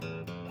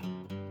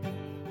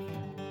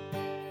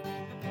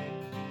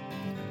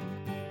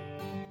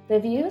The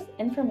views,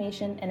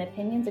 information, and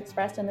opinions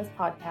expressed in this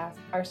podcast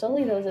are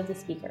solely those of the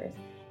speakers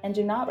and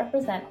do not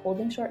represent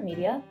Holding Short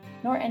Media,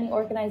 nor any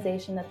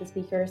organization that the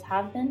speakers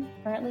have been,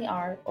 currently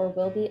are, or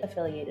will be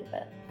affiliated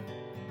with.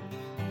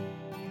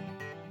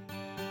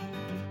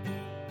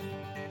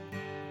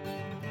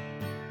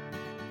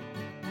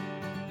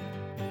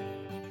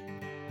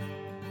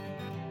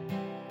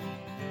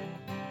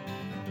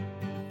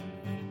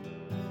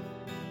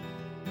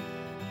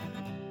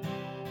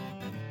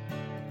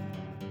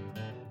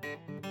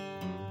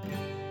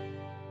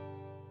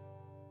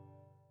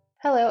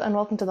 Hello and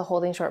welcome to the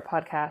Holding Short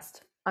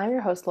podcast. I'm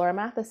your host, Laura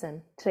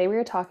Matheson. Today we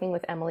are talking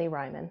with Emily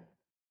Ryman.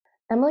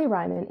 Emily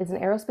Ryman is an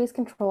aerospace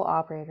control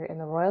operator in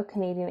the Royal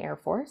Canadian Air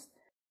Force,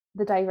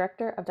 the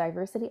Director of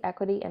Diversity,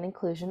 Equity, and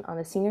Inclusion on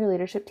the Senior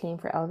Leadership Team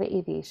for Elevate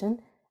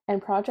Aviation,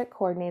 and Project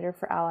Coordinator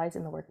for Allies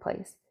in the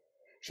Workplace.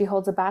 She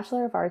holds a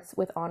Bachelor of Arts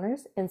with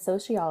honors in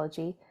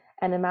Sociology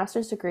and a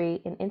Master's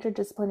degree in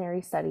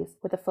Interdisciplinary Studies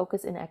with a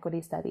focus in Equity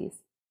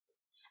Studies.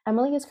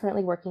 Emily is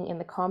currently working in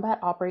the Combat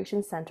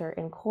Operations Center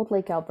in Cold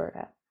Lake,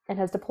 Alberta, and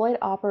has deployed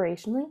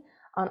operationally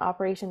on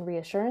Operation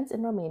Reassurance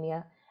in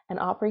Romania and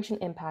Operation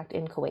Impact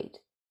in Kuwait.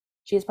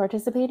 She has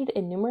participated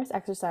in numerous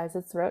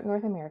exercises throughout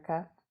North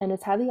America and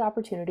has had the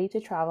opportunity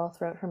to travel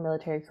throughout her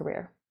military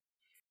career.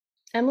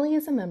 Emily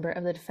is a member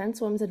of the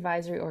Defense Women's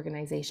Advisory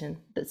Organization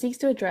that seeks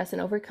to address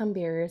and overcome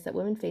barriers that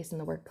women face in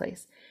the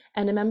workplace,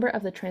 and a member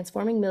of the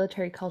Transforming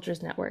Military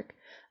Cultures Network,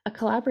 a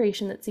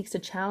collaboration that seeks to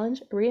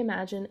challenge,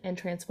 reimagine, and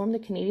transform the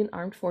Canadian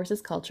Armed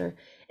Forces culture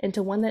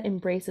into one that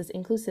embraces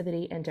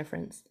inclusivity and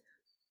difference.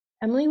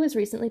 Emily was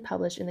recently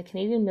published in the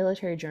Canadian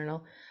Military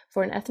Journal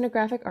for an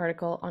ethnographic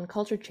article on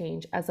culture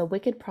change as a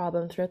wicked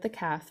problem throughout the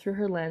CAF through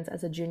her lens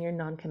as a junior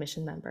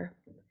non-commissioned member.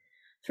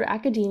 Through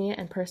academia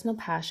and personal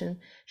passion,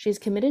 she is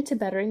committed to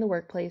bettering the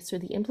workplace through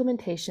the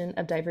implementation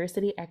of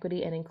diversity,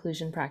 equity, and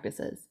inclusion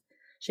practices.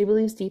 She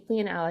believes deeply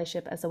in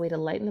allyship as a way to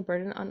lighten the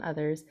burden on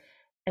others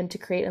and to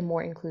create a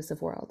more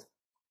inclusive world.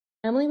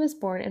 Emily was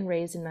born and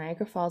raised in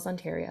Niagara Falls,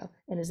 Ontario,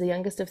 and is the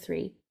youngest of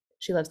three.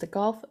 She loves to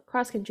golf,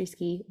 cross-country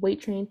ski,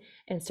 weight train,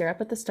 and stare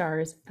up at the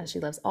stars as she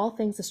loves all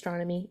things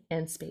astronomy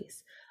and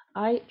space.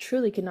 I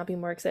truly could not be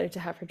more excited to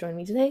have her join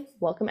me today.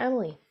 Welcome,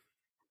 Emily.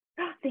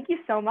 Thank you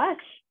so much.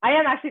 I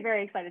am actually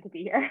very excited to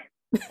be here.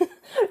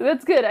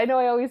 That's good. I know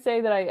I always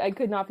say that I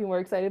could not be more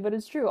excited, but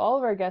it's true. All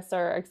of our guests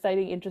are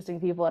exciting, interesting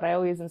people, and I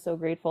always am so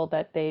grateful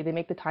that they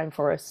make the time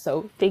for us.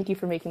 So thank you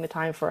for making the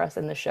time for us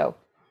in the show.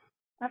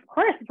 Of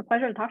course. It's a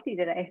pleasure to talk to you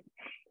today.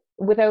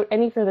 Without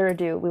any further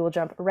ado, we will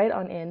jump right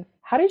on in.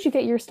 How did you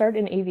get your start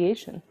in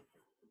aviation?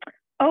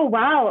 Oh,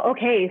 wow.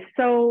 Okay.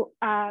 So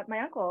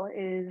my uncle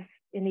is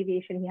in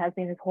aviation. He has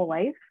been his whole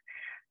life.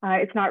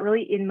 It's not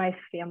really in my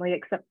family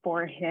except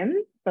for him.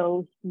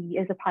 So he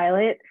is a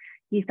pilot.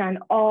 He's done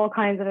all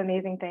kinds of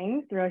amazing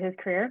things throughout his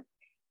career.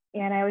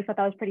 And I always thought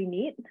that was pretty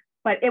neat,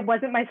 but it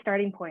wasn't my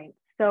starting point.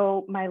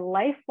 So my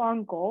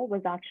lifelong goal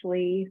was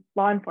actually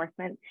law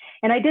enforcement.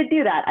 And I did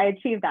do that. I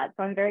achieved that.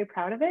 So I'm very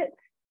proud of it.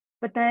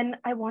 But then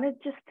I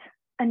wanted just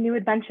a new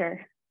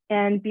adventure.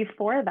 And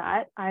before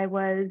that, I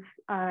was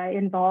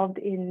involved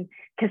in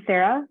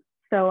CASERA.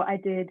 So I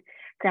did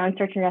ground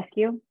search and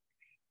rescue.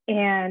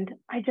 And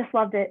I just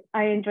loved it.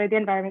 I enjoyed the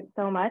environment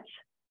so much.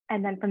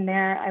 And then from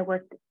there, I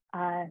worked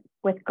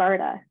with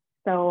Garda.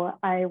 So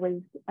I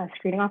was a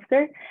screening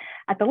officer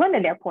at the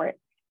London airport.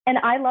 And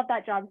I loved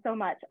that job so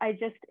much. I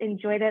just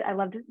enjoyed it. I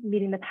loved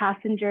meeting the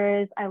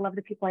passengers. I loved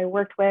the people I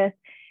worked with.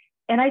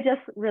 And I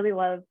just really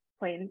love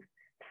planes.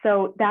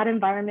 So that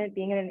environment,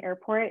 being at an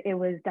airport, it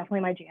was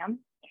definitely my jam.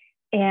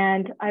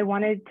 And I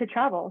wanted to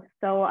travel.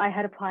 So I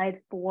had applied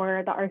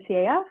for the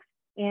RCAF,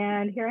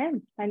 and here I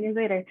am 9 years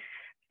later.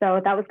 So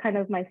that was kind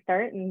of my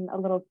start and a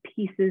little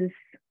pieces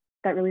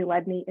that really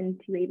led me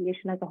into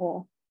aviation as a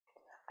whole.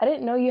 I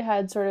didn't know you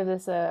had sort of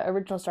this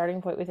original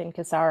starting point within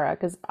CASERA,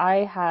 because I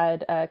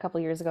had a couple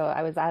of years ago,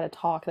 I was at a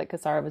talk that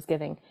CASERA was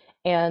giving,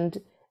 and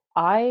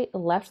I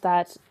left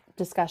that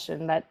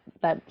discussion,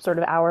 that sort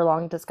of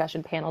hour-long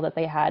discussion panel that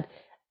they had,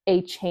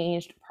 a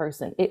changed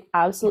person. It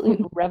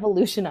absolutely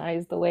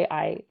revolutionized the way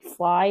I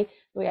fly,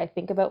 the way I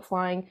think about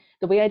flying,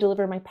 the way I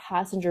deliver my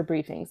passenger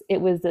briefings. It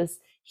was this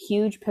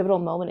huge pivotal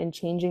moment in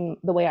changing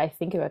the way I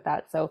think about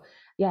that. So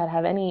yeah, to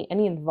have any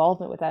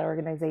involvement with that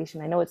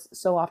organization. I know it's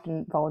so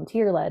often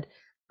volunteer led,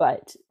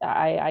 but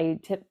I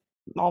tip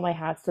all my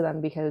hats to them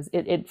because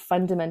it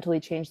fundamentally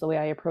changed the way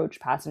I approach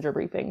passenger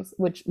briefings,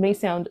 which may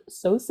sound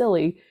so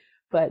silly,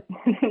 but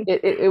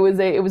it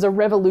was a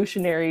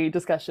revolutionary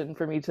discussion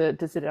for me to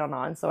sit down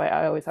on. So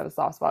I always have a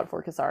soft spot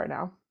for CASERA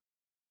now.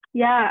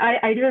 Yeah,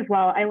 I do as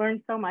well. I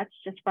learned so much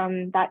just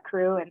from that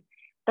crew, and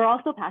they're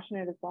also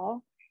passionate as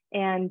well.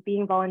 And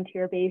being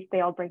volunteer based,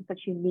 they all bring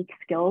such unique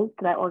skills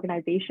to that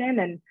organization.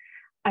 And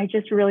I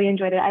just really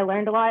enjoyed it. I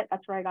learned a lot.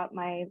 That's where I got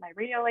my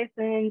radio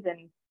license.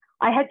 And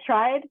I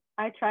tried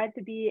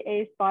to be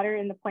a spotter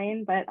in the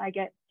plane, but I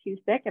get too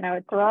sick and I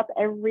would throw up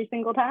every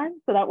single time.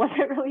 So that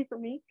wasn't really for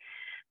me.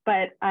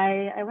 But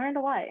I learned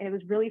a lot. And it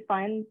was really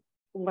fun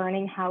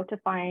learning how to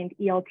find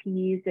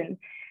ELTs and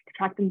to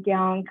track them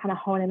down, kind of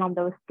hone in on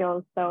those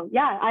skills. So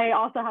yeah, I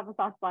also have a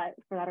soft spot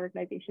for that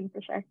organization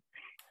for sure.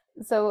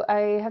 So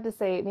I have to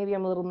say, maybe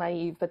I'm a little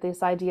naive, but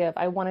this idea of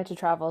I wanted to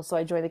travel, so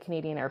I joined the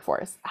Canadian Air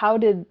Force. How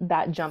did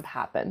that jump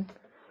happen?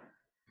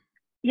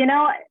 You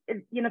know,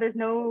 there's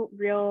no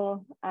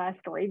real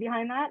story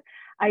behind that.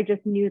 I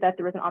just knew that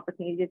there was an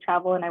opportunity to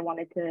travel, and I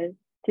wanted to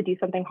do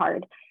something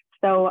hard.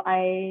 So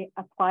I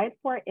applied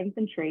for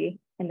infantry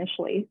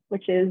initially,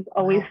 which is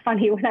always Wow.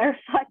 funny when I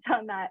reflect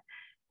on that.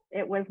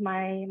 It was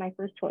my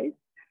first choice.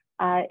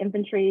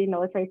 Infantry,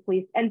 military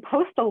police, and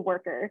postal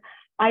worker.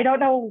 I don't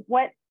know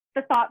what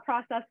the thought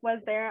process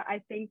was there. I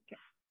think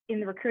in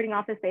the recruiting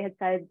office they had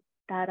said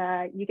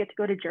that you get to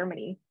go to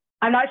Germany.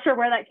 I'm not sure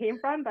where that came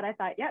from, but I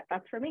thought, yeah,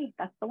 that's for me.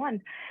 That's the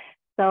one.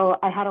 So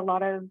I had a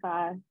lot of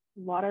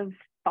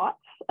thoughts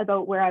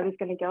about where I was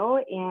going to go,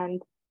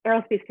 and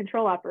aerospace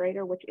control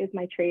operator, which is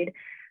my trade,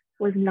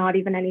 was not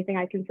even anything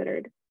I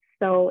considered.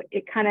 So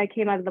it kind of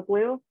came out of the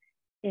blue,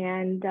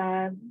 and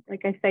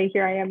like I say,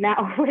 here I am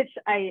now. Which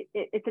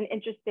it's an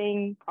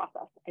interesting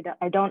process.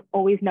 I don't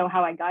always know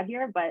how I got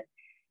here, but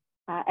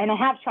and I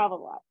have traveled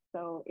a lot,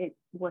 so it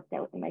worked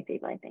out in my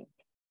favor, I think.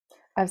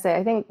 I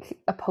think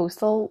a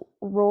postal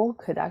role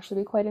could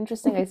actually be quite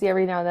interesting. I see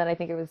every now and then, I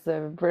think it was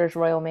the British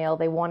Royal Mail,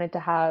 they wanted to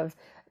have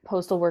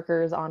postal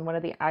workers on one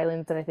of the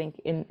islands that I think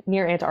in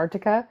near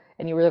Antarctica,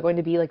 and you were going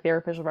to be like their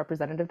official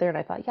representative there. And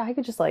I thought, yeah, I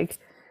could just like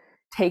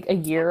take a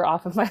year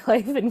off of my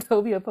life and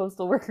go be a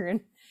postal worker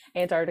in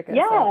Antarctica. So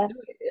Yeah,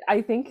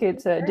 I think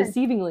it's sure.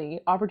 deceivingly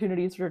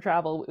opportunities for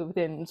travel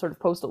within sort of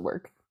postal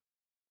work.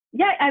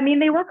 Yeah, I mean,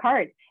 they work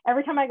hard.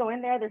 Every time I go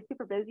in there, they're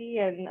super busy,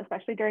 and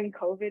especially during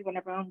COVID when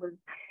everyone was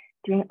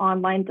doing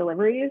online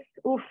deliveries.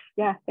 Oof,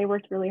 yeah, they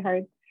worked really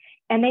hard.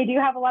 And they do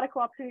have a lot of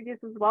cool opportunities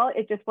as well.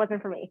 It just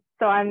wasn't for me.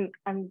 So I'm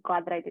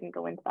glad that I didn't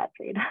go into that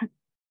trade.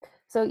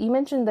 So you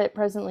mentioned that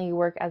presently you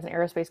work as an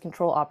aerospace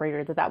control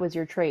operator, that was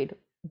your trade.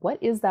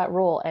 What is that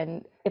role?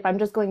 And if I'm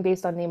just going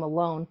based on name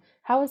alone,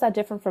 how is that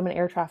different from an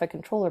air traffic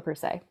controller per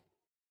se?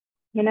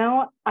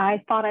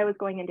 I thought I was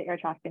going into air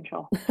traffic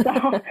control. So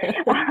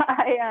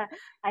I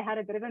had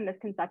a bit of a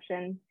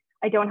misconception.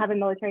 I don't have a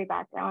military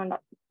background.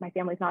 My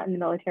family's not in the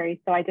military,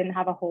 so I didn't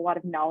have a whole lot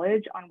of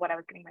knowledge on what I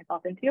was getting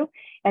myself into,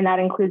 and that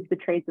includes the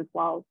trades as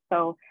well.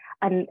 So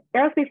an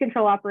aerospace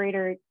control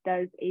operator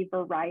does a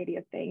variety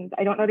of things.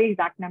 I don't know the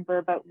exact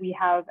number, but we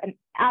have an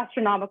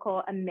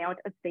astronomical amount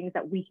of things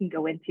that we can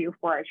go into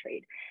for our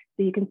trade.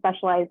 So you can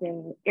specialize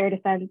in air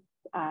defense,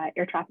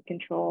 air traffic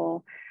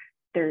control,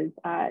 there's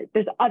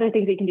other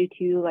things that you can do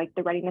too, like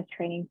the readiness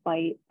training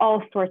flight,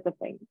 all sorts of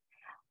things.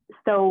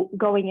 So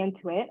going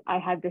into it, I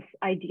had this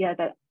idea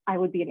that I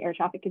would be an air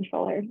traffic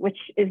controller, which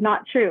is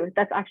not true.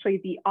 That's actually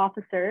the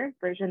officer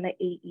version, the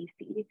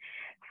AEC.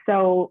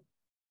 So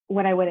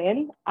when I went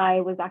in,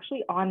 I was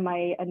actually on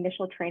my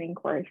initial training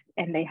course,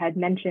 and they had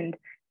mentioned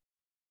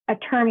a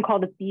term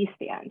called a B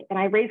stand. And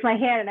I raised my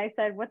hand and I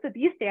said, "What's a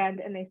B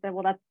stand?" And they said,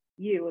 "Well, that's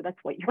you. That's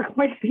what you're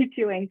going to be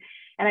doing."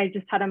 And I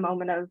just had a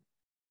moment of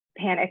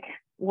panic.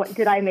 What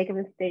did I make a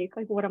mistake?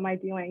 Like, what am I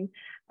doing?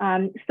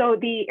 So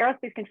the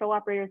aerospace control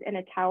operators in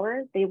a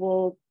tower, they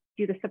will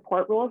do the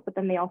support roles, but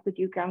then they also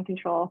do ground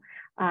control,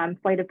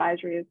 flight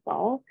advisory as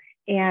well.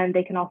 And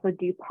they can also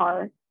do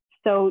PAR.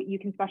 So you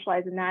can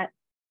specialize in that.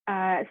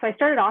 So I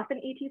started off in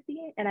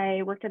ATC, and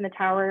I worked in the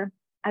tower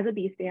as a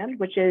B stand,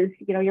 which is,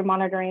 you're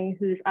monitoring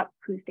who's up,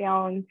 who's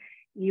down.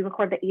 You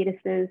record the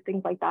ATISs,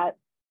 things like that,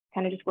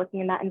 kind of just working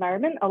in that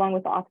environment along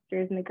with the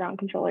officers and the ground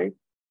controllers.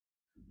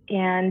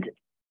 And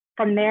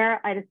from there,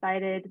 I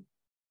decided,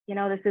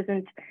 this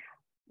isn't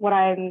what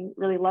I'm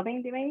really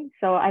loving doing.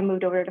 So I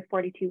moved over to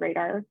 42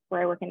 Radar,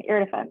 where I work in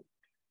air defense.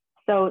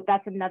 So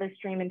that's another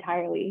stream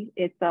entirely.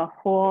 It's a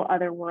whole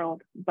other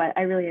world, but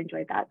I really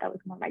enjoyed that. That was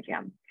more my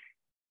jam.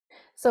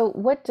 So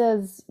what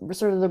does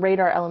sort of the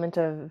radar element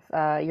of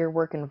your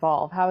work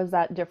involve? How is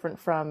that different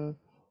from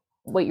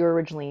what you were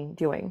originally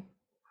doing?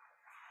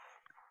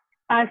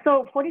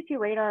 So 42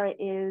 Radar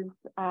is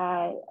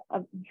a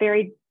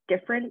very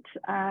different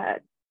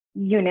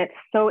unit.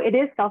 So it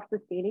is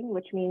self-sustaining,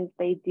 which means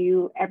they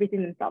do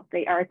everything themselves.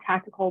 They are a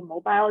tactical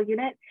mobile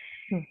unit,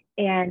 Hmm.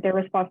 and they're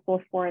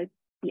responsible for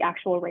the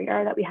actual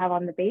radar that we have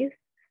on the base.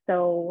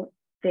 So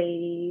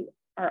they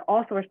are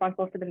also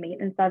responsible for the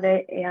maintenance of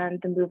it and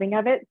the moving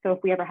of it. So if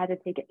we ever had to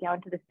take it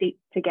down to the States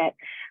to get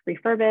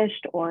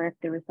refurbished, or if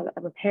there was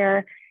a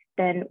repair,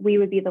 then we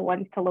would be the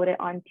ones to load it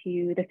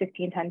onto the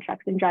 15-ton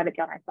trucks and drive it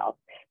down ourselves.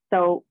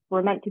 So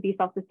we're meant to be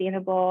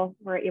self-sustainable.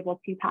 We're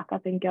able to pack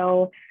up and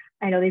go.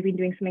 I know they've been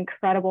doing some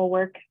incredible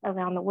work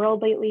around the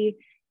world lately,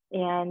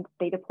 and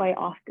they deploy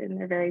often.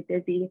 They're very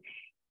busy.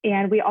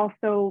 And we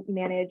also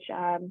manage,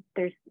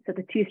 there's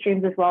the two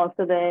streams as well.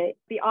 So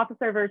the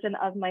officer version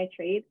of my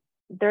trade,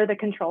 they're the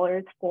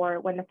controllers for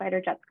when the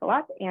fighter jets go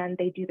up and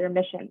they do their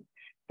missions.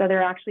 So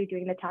they're actually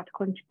doing the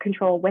tactical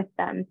control with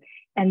them.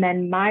 And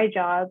then my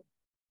job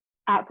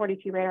at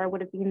 42 Radar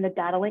would have been the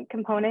data link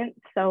component.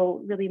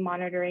 So really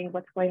monitoring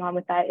what's going on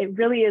with that. It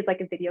really is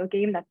like a video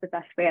game. That's the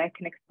best way I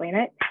can explain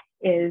it.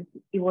 is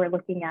you are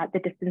looking at the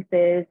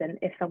distances and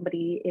if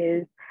somebody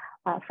is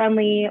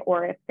friendly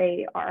or if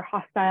they are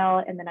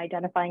hostile, and then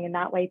identifying in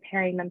that way,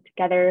 pairing them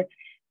together,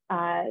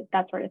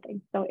 that sort of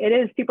thing. So it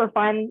is super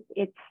fun.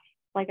 It's,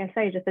 like I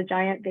say, just a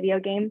giant video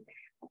game,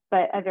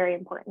 but a very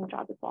important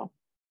job as well.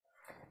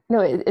 No,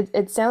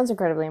 it sounds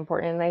incredibly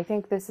important, and I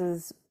think this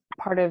is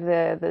part of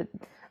I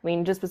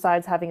mean, just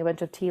besides having a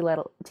bunch of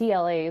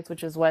TLAs,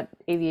 which is what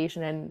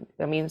aviation and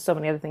I mean, so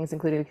many other things,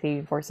 including the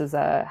Canadian Forces,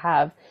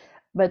 have,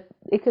 but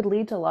it could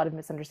lead to a lot of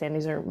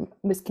misunderstandings or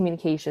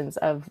miscommunications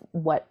of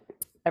what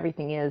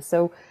everything is.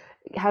 So,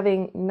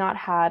 having not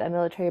had a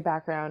military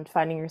background,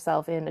 finding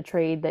yourself in a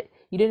trade that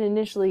you didn't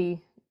initially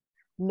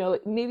know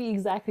maybe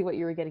exactly what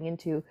you were getting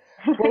into,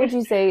 what would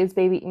you say is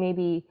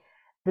maybe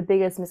the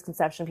biggest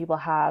misconception people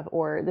have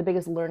or the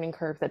biggest learning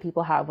curve that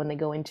people have when they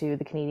go into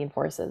the Canadian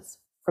Forces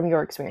from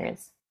your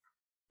experience?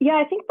 Yeah,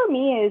 I think for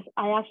me is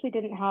I actually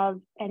didn't have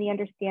any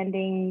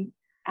understanding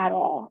at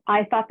all.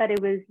 I thought that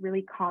it was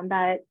really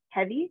combat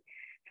heavy.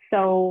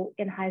 So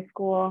in high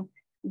school,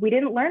 we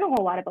didn't learn a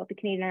whole lot about the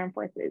Canadian Armed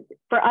Forces.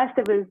 For us,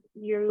 it was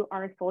you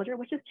are a soldier,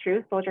 which is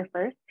true, soldier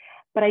first.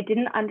 But I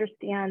didn't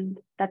understand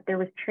that there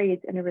was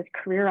trades and there was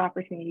career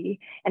opportunity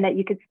and that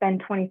you could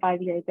spend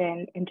 25 years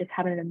in and just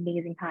have an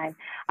amazing time.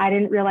 I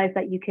didn't realize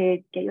that you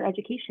could get your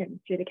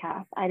education through the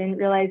CAF. I didn't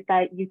realize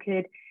that you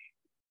could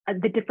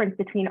the difference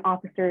between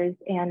officers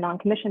and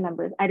non-commissioned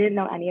members. I didn't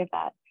know any of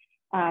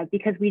that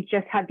because we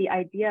just had the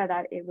idea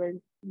that it was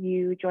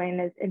you join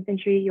as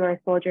infantry, you're a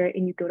soldier,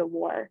 and you go to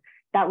war.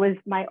 That was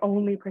my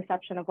only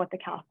perception of what the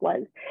CAF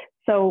was.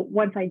 So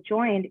once I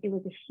joined, it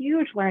was a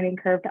huge learning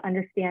curve to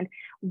understand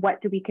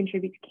what do we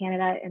contribute to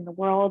Canada and the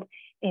world,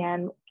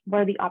 and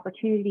what are the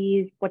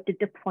opportunities, what do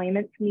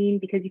deployments mean,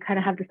 because you kind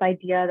of have this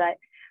idea that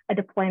a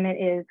deployment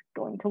is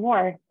going to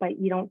war, but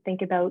you don't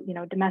think about,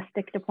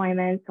 domestic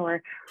deployments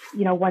or,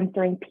 ones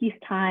during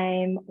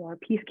peacetime or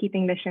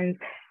peacekeeping missions.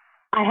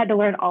 I had to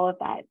learn all of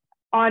that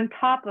on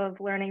top of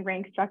learning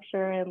rank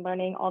structure and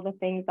learning all the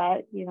things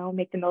that,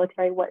 make the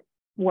military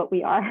what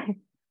we are.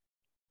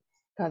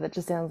 God, that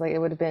just sounds like it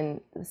would have been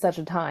such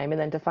a time.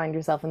 And then to find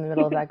yourself in the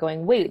middle of that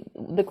going, wait,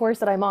 the course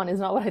that I'm on is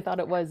not what I thought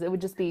it was. It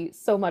would just be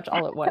so much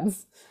all at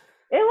once.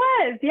 It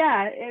was,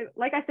 yeah.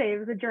 Like I say, it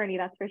was a journey,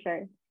 that's for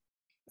sure.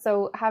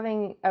 So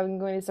I'm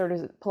going to sort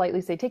of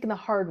politely say, taken the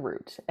hard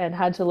route and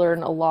had to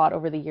learn a lot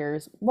over the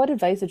years, what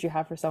advice would you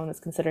have for someone that's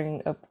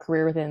considering a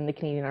career within the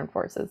Canadian Armed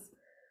Forces?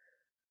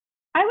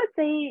 I would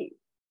say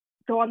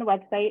go on the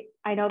website.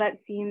 I know that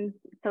seems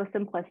so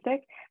simplistic.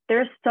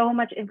 There's so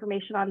much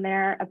information on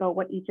there about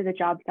what each of the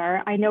jobs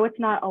are. I know it's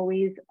not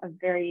always a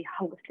very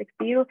holistic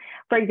view.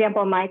 For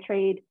example, my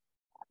trade,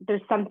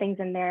 there's some things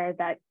in there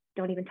that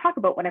don't even talk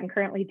about what I'm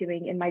currently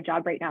doing in my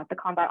job right now at the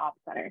Combat Ops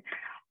Center.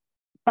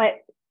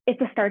 But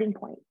it's a starting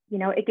point.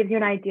 It gives you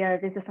an idea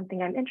of, is this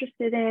something I'm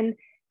interested in?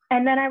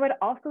 And then I would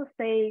also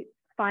say,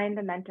 find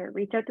a mentor,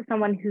 reach out to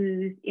someone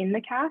who's in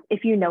the CAF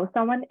if you know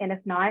someone. And if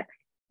not,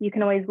 you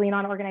can always lean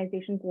on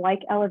organizations like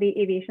Elevate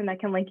Aviation that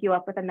can link you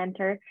up with a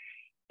mentor,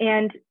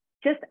 and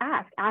just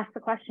ask the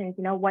questions.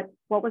 What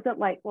was it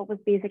like? What was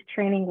basic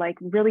training like?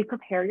 Really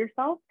prepare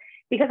yourself,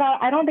 because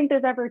I don't think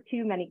there's ever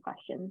too many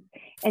questions,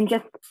 and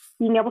just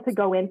being able to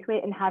go into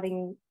it and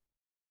having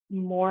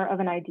more of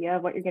an idea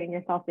of what you're getting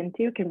yourself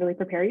into can really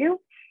prepare you,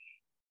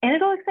 and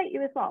it'll excite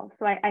you as well.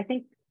 So I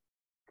think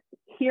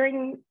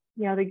hearing,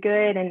 the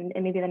good and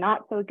maybe the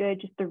not so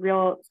good, just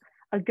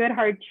a good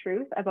hard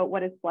truth about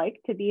what it's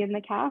like to be in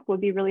the CAF would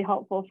be really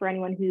helpful for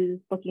anyone who's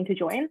looking to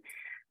join.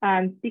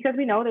 Because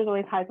we know there's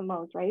always highs and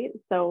lows, right?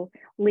 So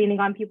leaning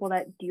on people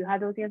that do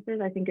have those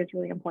answers, I think is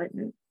really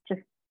important,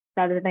 just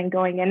rather than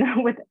going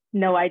in with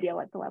no idea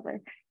whatsoever.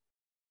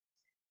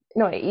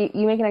 No,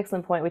 you make an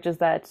excellent point, which is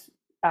that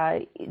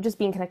just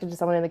being connected to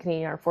someone in the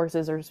Canadian Armed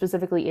Forces, or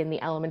specifically in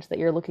the element that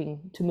you're looking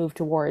to move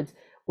towards,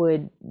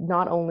 would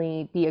not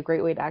only be a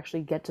great way to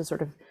actually get to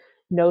sort of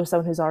know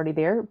someone who's already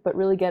there, but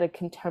really get a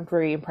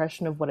contemporary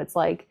impression of what it's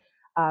like.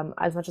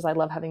 As much as I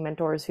love having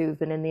mentors who've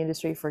been in the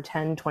industry for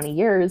 10, 20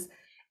 years,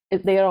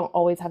 they don't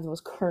always have the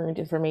most current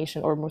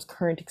information or most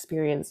current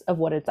experience of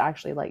what it's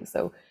actually like.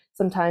 So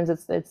sometimes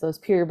it's those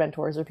peer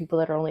mentors or people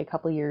that are only a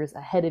couple of years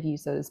ahead of you,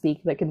 so to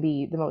speak, that can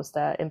be the most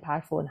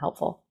impactful and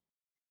helpful.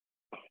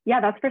 Yeah,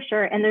 that's for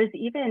sure. And there's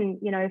even,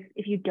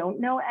 if you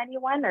don't know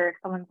anyone or if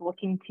someone's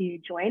looking to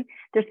join,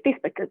 there's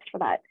Facebook groups for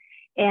that.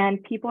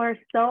 And people are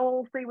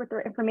so free with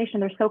their information.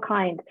 They're so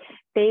kind.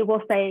 They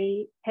will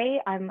say, hey,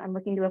 I'm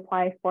looking to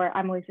apply for,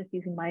 I'm always just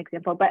using my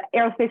example, but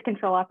aerospace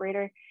control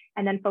operator.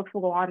 And then folks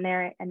will go on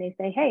there and they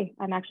say, hey,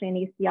 I'm actually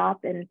an ECOP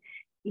and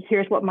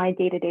here's what my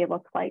day-to-day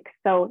looks like.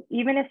 So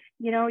even if,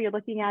 you're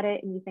looking at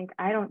it and you think,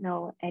 I don't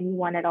know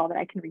anyone at all that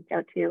I can reach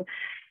out to,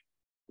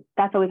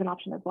 that's always an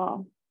option as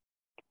well.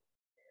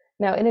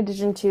 Now, in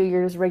addition to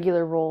your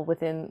regular role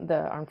within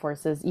the Armed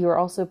Forces, you are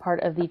also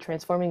part of the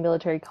Transforming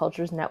Military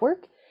Cultures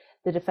Network,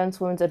 the Defense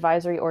Women's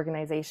Advisory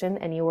Organization,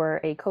 and you were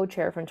a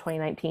co-chair from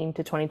 2019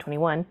 to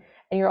 2021,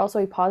 and you're also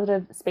a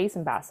positive space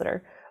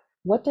ambassador.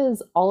 What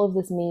does all of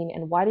this mean,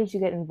 and why did you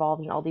get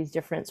involved in all these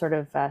different sort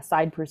of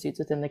side pursuits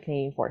within the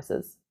Canadian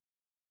Forces?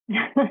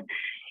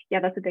 Yeah,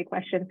 that's a big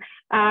question.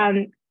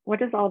 What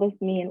does all this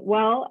mean?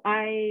 Well,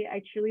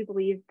 I truly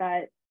believe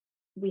that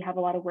we have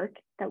a lot of work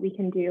that we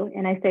can do.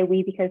 And I say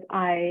we because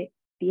I,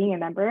 being a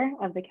member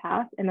of the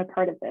CAF, am a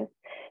part of this.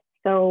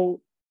 So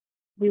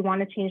we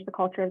want to change the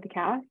culture of the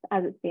CAF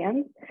as it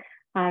stands,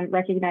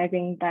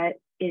 recognizing that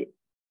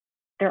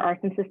there are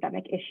some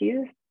systemic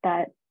issues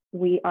that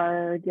we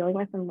are dealing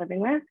with and living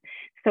with.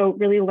 So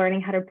really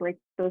learning how to break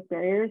those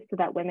barriers so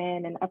that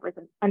women and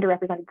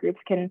underrepresented groups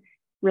can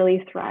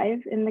really thrive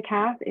in the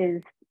CAF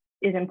is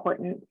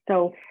important.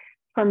 So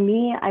for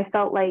me, I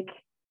felt like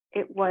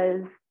it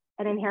was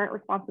an inherent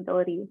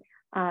responsibility,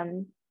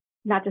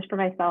 not just for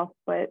myself,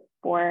 but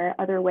for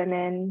other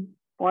women,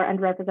 for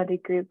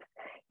underrepresented groups.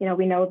 You know,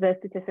 we know the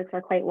statistics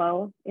are quite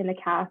low in the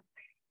CAF,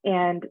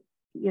 and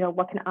you know,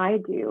 what can I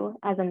do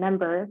as a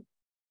member,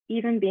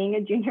 even being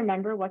a junior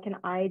member, what can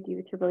I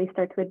do to really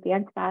start to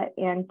advance that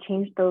and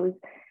change those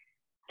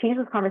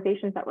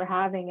conversations that we're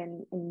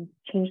having and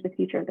change the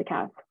future of the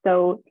CAF?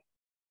 So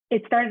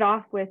it started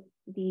off with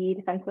the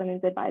Defense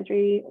Women's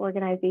Advisory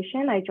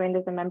Organization. I joined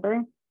as a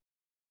member,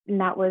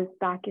 and that was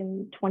back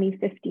in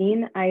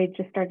 2015. I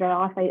just started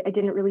off, I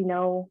didn't really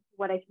know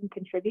what I can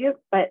contribute,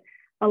 but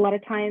a lot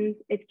of times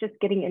it's just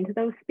getting into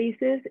those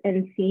spaces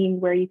and seeing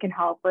where you can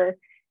help or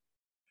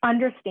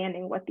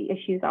understanding what the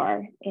issues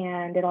are.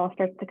 And it all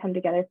starts to come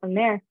together from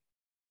there.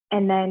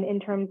 And then in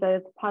terms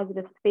of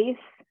Positive Space,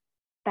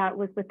 that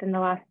was within the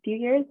last few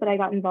years that I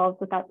got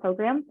involved with that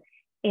program.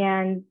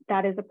 And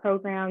that is a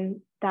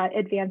program that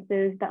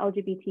advances the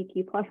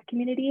LGBTQ plus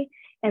community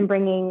and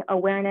bringing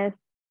awareness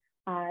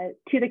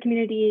to the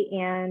community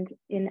and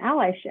in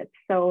allyship.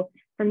 So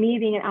for me,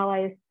 being an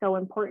ally is so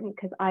important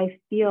because I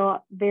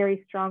feel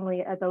very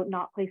strongly about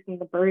not placing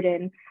the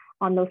burden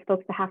on those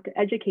folks that have to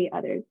educate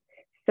others.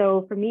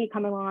 So for me,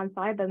 coming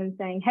alongside them and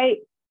saying,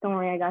 hey, don't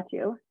worry, I got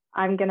you.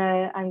 I'm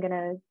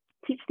gonna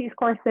teach these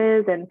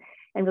courses and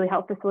really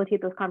help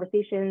facilitate those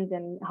conversations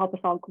and help us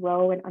all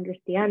grow and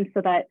understand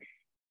so that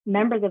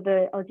members of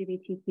the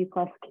LGBTQ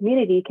plus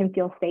community can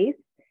feel safe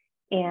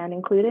and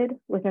included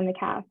within the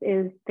CAF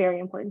is very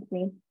important to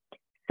me.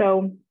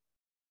 So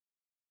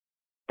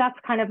that's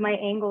kind of my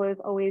angle, is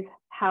always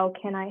how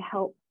can I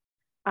help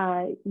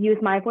use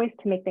my voice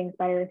to make things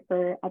better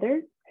for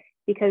others,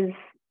 because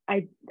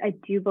I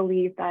do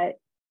believe that,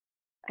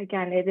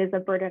 again, it is a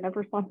burden of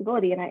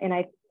responsibility, and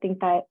I think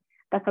that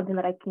that's something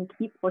that I can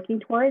keep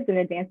working towards and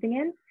advancing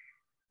in.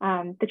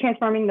 The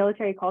Transforming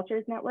Military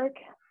Cultures Network,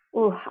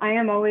 I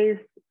am always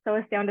so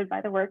astounded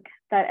by the work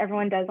that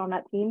everyone does on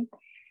that team.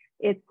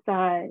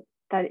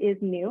 That is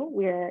new.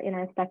 We're in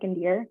our second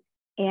year,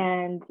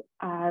 and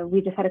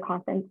we just had a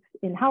conference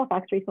in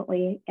Halifax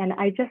recently, and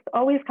I just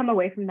always come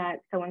away from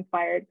that so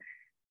inspired.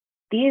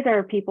 These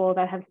are people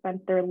that have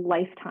spent their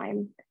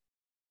lifetime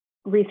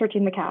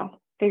researching the CAF,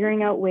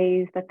 figuring out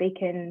ways that they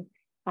can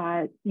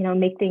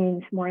make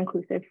things more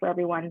inclusive for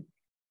everyone,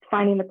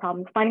 finding the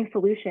problems, finding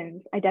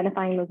solutions,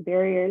 identifying those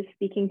barriers,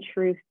 speaking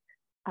truth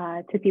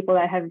to people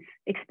that have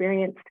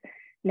experienced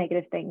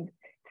negative things.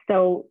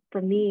 So for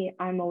me,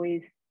 I'm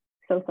always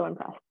so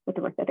impressed with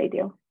the work that they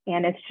do.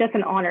 And it's just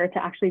an honor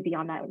to actually be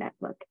on that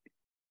network.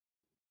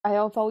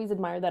 I've always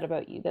admired that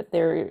about you, that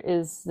there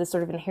is this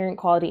sort of inherent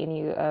quality in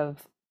you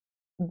of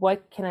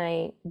what can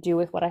I do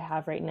with what I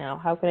have right now?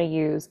 How can I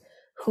use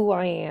who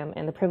I am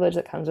and the privilege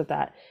that comes with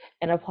that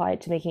and apply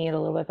it to making it a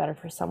little bit better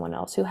for someone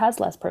else who has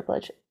less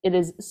privilege? It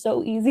is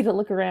so easy to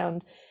look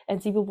around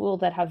and see people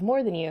that have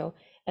more than you,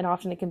 and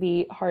often it can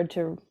be hard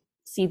to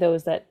see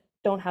those that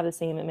don't have the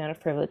same amount of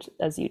privilege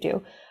as you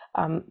do.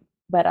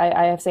 But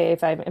I have to say,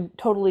 if I'm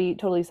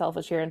totally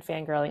selfish here and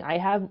fangirling, I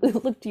have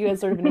looked to you as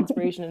sort of an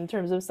inspiration in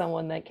terms of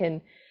someone that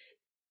can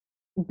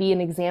be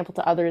an example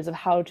to others of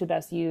how to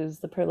best use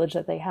the privilege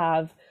that they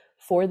have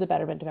for the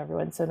betterment of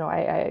everyone. So no,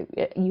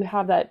 you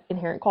have that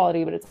inherent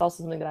quality, but it's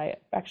also something that I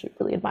actually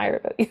really admire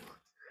about you.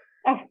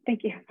 Oh,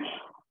 thank you.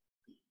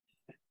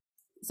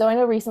 So I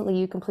know recently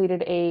you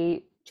completed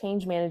a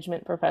change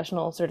management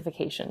professional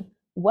certification.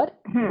 What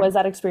was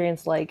that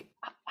experience like?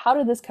 How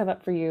did this come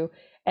up for you?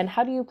 And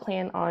how do you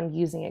plan on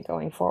using it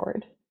going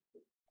forward?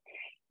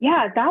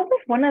 Yeah, that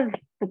was one of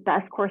the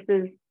best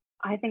courses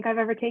I think I've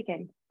ever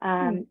taken.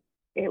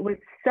 It was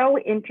so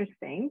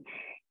interesting.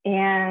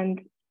 And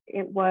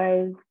it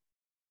was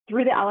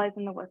through the Allies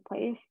in the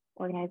Workplace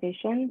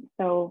organization.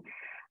 So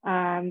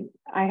I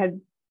had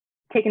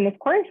taken this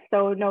course.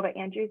 So Nova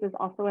Andrews is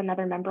also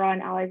another member on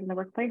Allies in the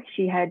Workplace.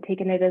 She had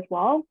taken it as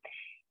well.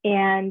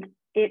 And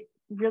it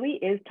really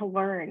is to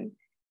learn,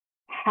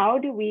 how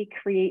do we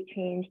create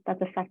change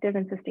that's effective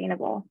and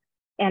sustainable?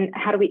 And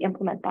how do we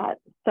implement that?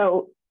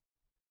 So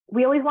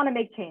we always want to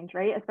make change,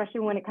 right?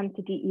 Especially when it comes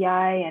to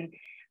DEI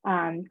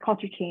and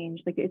culture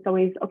change. Like, it's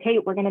always, okay,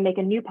 we're going to make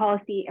a new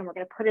policy and we're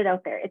going to put it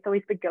out there. It's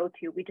always the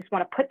go-to. We just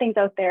want to put things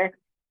out there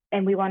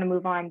and we want to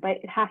move on, but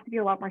it has to be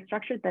a lot more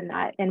structured than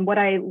that. And what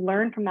I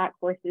learned from that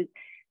course is,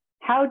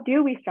 how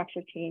do we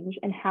structure change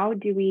and how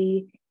do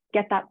we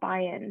get that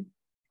buy-in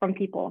from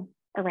people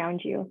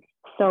around you?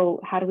 So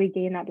how do we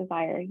gain that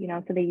desire?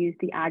 So they use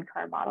the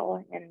ADKAR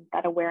model and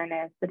that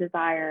awareness, the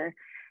desire,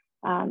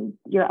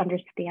 your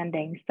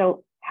understanding.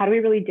 So how do we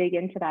really dig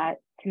into that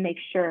to make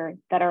sure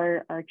that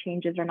our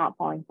changes are not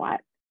falling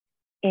flat?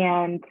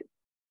 And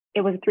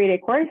it was a 3-day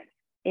course.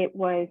 It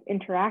was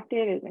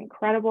interactive. It was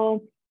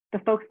incredible. The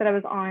folks that I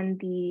was on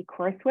the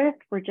course with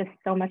were just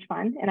so much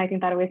fun. And I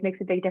think that always makes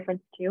a big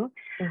difference too.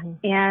 Mm-hmm.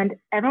 And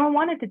everyone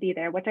wanted to be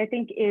there, which I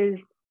think is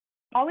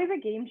always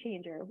a game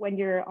changer when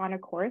you're on a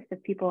course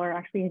if people are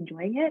actually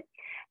enjoying it.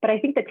 But I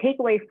think the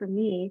takeaway for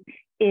me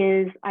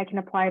is I can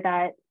apply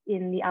that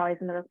in the Allies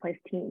in the Workplace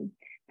team.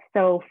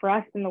 So for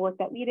us in the work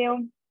that we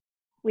do,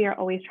 we are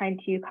always trying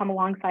to come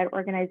alongside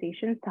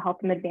organizations to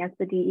help them advance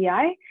the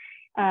DEI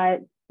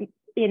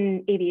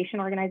in aviation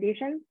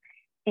organizations.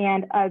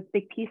 And a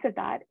big piece of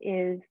that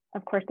is,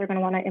 of course, they're going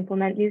to want to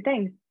implement new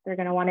things. They're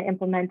going to want to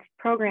implement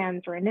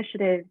programs or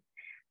initiatives,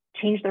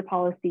 change their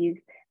policies.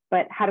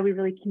 But how do we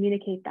really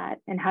communicate that?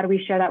 And how do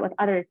we share that with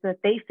others so that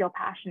they feel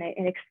passionate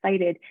and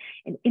excited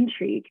and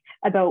intrigued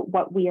about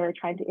what we are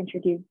trying to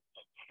introduce?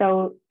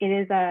 So it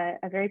is a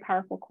very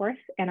powerful course,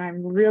 and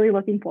I'm really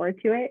looking forward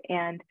to it.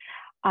 And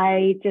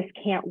I just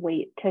can't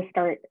wait to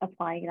start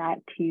applying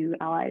that to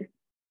Allies.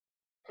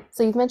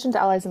 So you've mentioned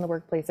Allies in the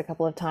Workplace a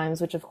couple of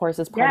times, which of course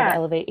is part of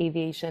Elevate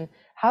Aviation.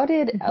 How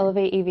did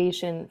Elevate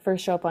Aviation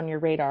first show up on your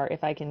radar,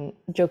 if I can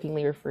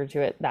jokingly refer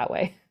to it that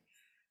way?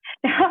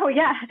 Oh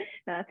yeah,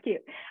 no, that's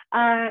cute.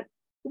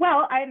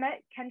 Well, I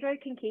met Kendra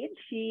Kincaid.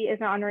 She is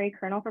an honorary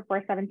colonel for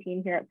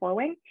 417 here at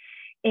 4-Wing.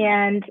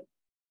 And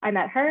I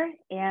met her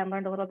and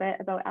learned a little bit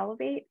about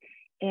Elevate.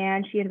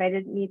 And she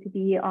invited me to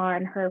be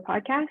on her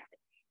podcast.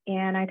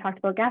 And I talked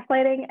about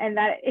gaslighting, and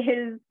that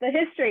is the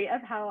history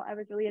of how I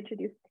was really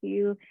introduced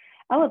to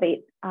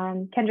Elevate.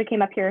 Kendra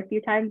came up here a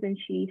few times and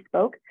she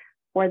spoke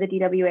for the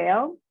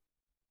DWAO.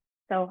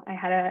 So I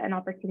had an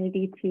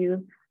opportunity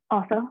to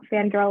also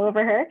fangirl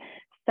over her.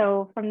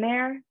 So from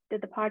there,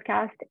 did the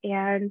podcast,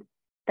 and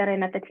then I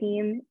met the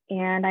team.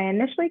 And I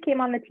initially came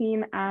on the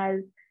team as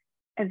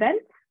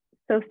events.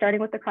 So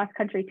starting with the cross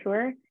country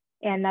tour,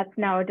 and that's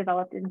now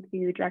developed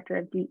into director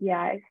of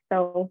DEI.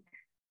 So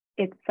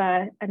it's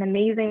an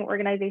amazing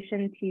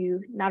organization to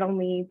not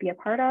only be a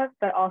part of,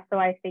 but also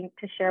I think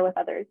to share with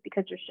others,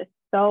 because there's just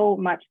so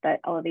much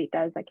that Elevate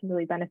does that can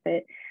really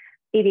benefit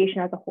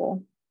aviation as a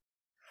whole.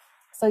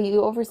 So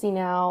you oversee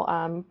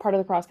now part of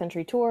the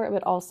cross-country tour,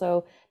 but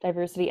also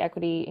diversity,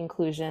 equity,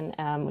 inclusion,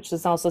 which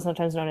is also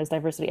sometimes known as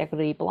diversity,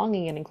 equity,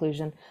 belonging, and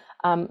inclusion.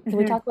 Can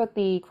we talk about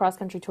the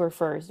cross-country tour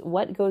first?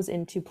 What goes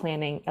into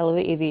planning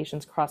Elevate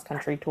Aviation's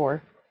cross-country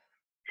tour?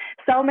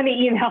 So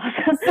many emails.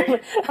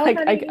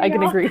 I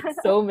can agree.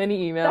 So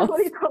many emails.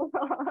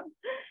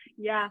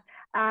 Yeah.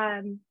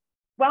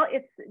 Well,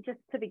 it's just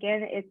to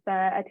begin, it's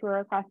a tour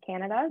across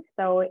Canada.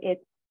 So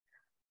it's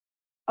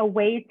a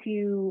way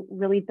to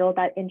really build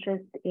that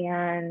interest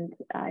and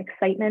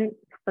excitement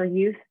for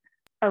youth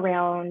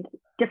around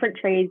different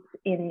trades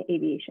in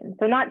aviation.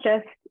 So not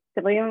just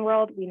civilian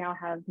world, we now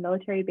have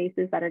military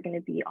bases that are going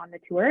to be on the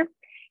tour.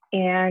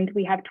 And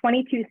we have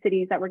 22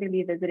 cities that we're going to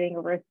be visiting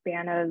over a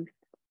span of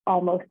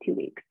almost 2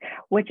 weeks,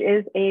 which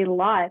is a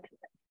lot.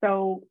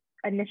 So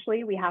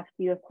initially we have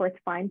to, of course,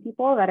 find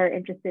people that are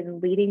interested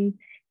in leading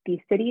these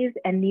cities,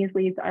 and these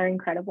leads are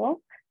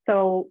incredible.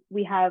 So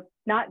we have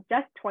not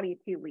just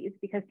 22 leads,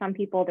 because some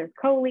people, there's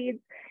co-leads.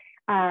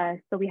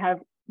 So we have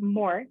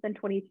more than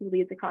 22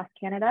 leads across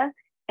Canada.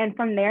 And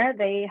from there,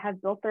 they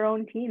have built their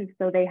own teams.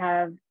 So they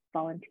have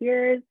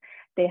volunteers,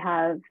 they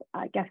have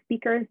guest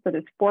speakers. So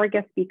there's 4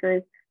 guest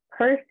speakers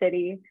per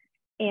city.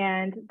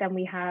 And then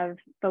we have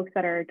folks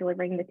that are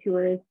delivering the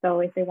tours. So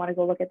if they want to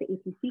go look at the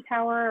ATC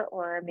tower,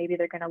 or maybe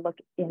they're going to look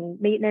in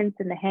maintenance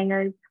in the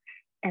hangars,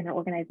 and they're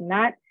organizing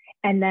that.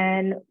 And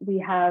then we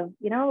have,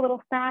 a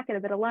little snack and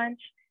a bit of lunch.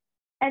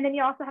 And then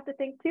you also have to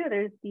think too,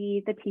 there's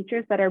the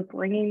teachers that are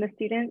bringing the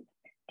students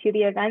to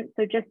the event.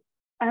 So just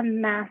a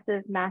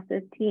massive,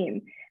 massive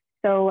team.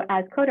 So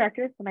as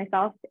co-directors, so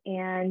myself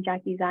and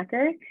Jackie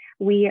Zacher,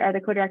 we are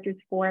the co-directors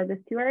for this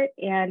tour.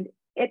 And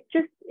it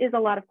just is a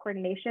lot of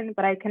coordination,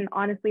 but I can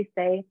honestly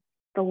say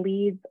the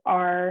leads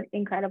are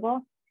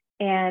incredible,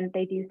 and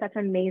they do such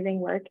amazing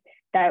work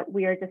that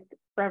we are just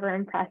forever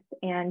impressed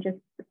and just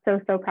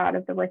so proud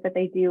of the work that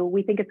they do.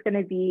 We think it's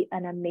going to be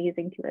an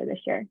amazing tour this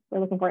year. We're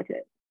looking forward to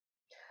it.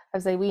 I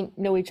say we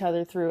know each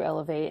other through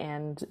Elevate,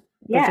 and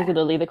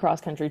particularly the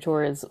cross-country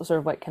tour is sort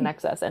of what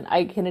connects us. And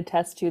I can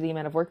attest to the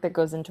amount of work that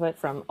goes into it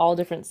from all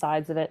different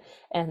sides of it,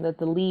 and that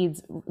the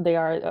leads, they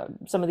are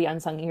some of the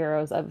unsung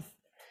heroes of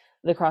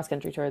the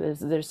cross-country tour.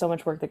 There's so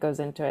much work that goes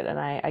into it, and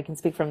I can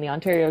speak from the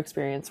Ontario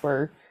experience,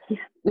 where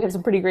we have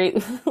some pretty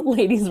great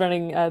ladies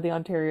running the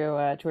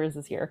Ontario tours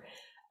this year.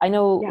 I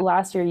know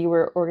last year you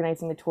were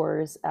organizing the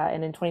tours,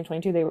 and in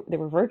 2022 they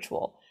were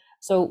virtual.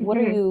 So what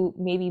are you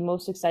maybe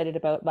most excited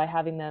about by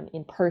having them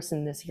in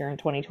person this year in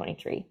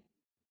 2023?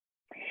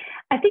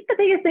 I think the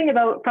biggest thing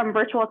about from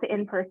virtual to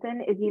in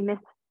person is you miss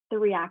the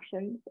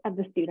reactions of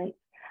the students.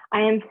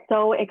 I am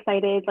so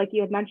excited. Like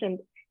you had mentioned,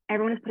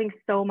 everyone is putting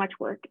so much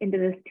work into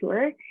this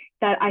tour,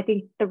 that I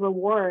think the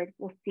reward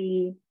will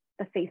see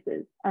the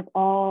faces of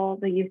all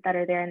the youth that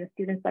are there and the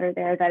students that are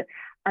there that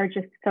are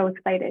just so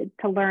excited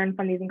to learn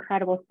from these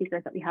incredible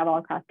speakers that we have all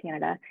across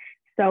Canada.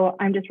 So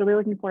I'm just really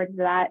looking forward to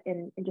that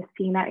and just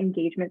seeing that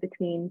engagement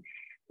between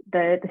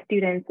the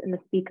students and the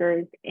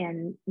speakers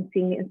and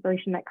seeing the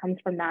inspiration that comes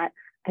from that.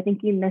 I think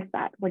you miss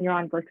that when you're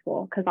on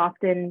virtual, because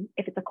often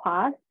if it's a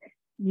class,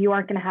 you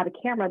aren't going to have a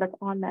camera that's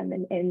on them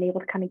and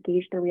able to kind of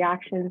gauge their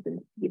reactions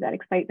and see that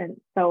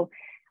excitement. So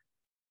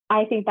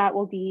I think that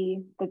will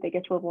be the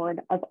biggest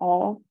reward of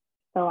all.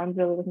 So I'm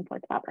really looking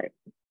forward to that part.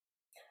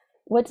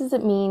 What does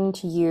it mean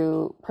to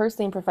you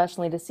personally and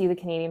professionally to see the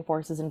Canadian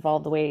Forces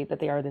involved the way that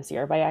they are this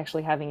year by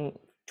actually having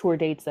tour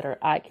dates that are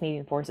at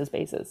Canadian Forces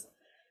bases?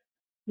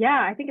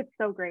 Yeah, I think it's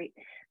so great.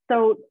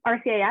 So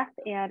RCIF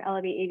and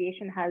Elevate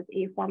Aviation has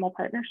a formal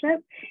partnership,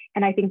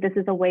 and I think this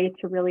is a way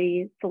to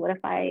really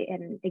solidify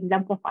and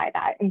exemplify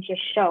that and just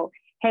show,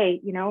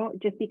 hey,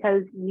 just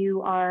because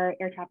you are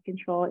air traffic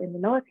control in the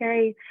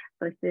military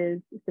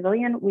versus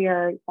civilian, we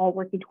are all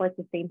working towards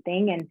the same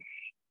thing, and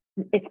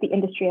it's the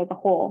industry as a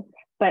whole.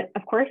 But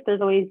of course,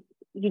 there's always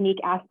unique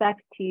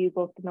aspects to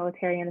both the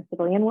military and the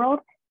civilian world,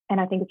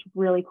 and I think it's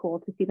really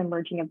cool to see the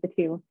merging of the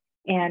two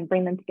and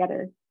bring them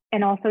together.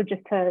 And also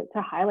just to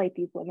highlight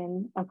these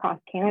women across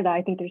Canada.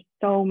 I think there's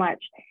so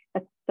much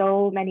that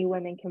so many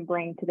women can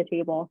bring to the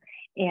table,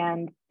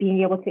 and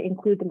being able to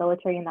include the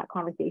military in that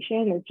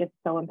conversation is just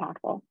so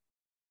impactful.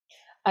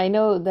 I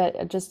know that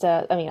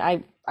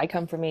I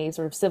come from a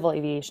sort of civil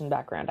aviation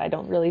background. I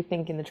don't really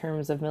think in the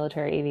terms of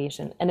military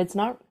aviation, and it's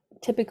not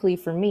typically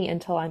for me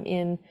until I'm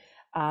in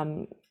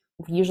um,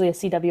 usually a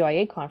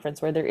CWIA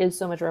conference where there is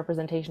so much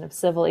representation of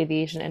civil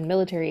aviation and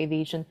military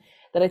aviation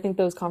that I think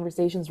those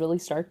conversations really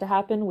start to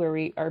happen where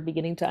we are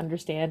beginning to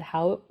understand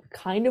how it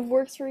kind of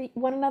works for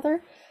one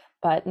another.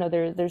 But no,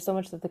 there's so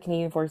much that the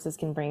Canadian Forces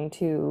can bring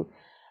to,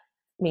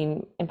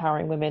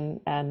 empowering women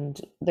and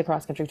the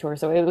cross country tour.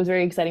 So it was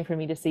very exciting for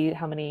me to see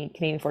how many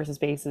Canadian Forces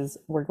bases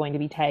were going to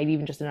be tagged,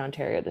 even just in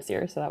Ontario this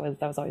year. So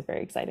that was always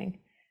very exciting.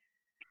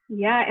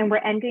 Yeah, and we're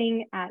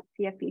ending at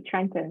CFB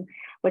Trenton,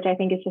 which I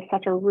think is just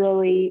such a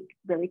really,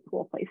 really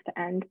cool place to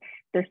end.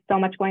 There's so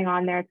much going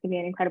on there. It's going to be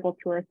an incredible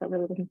tour. So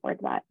really looking forward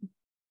to that.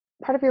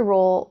 Part of your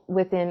role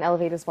within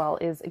Elevate as well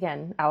is,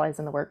 again, allies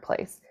in the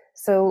workplace.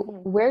 So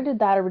where did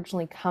that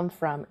originally come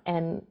from,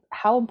 and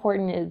how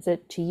important is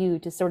it to you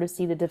to sort of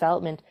see the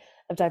development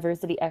of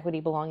diversity,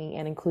 equity, belonging,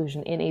 and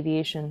inclusion in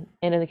aviation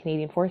and in the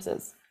Canadian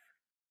Forces?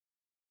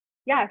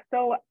 Yeah,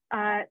 so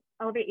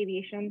Elevate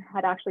Aviation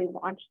had actually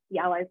launched the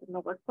Allies in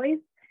the Workplace,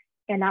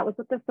 and that was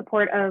with the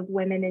support of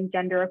Women and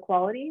Gender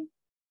Equality,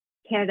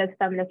 Canada's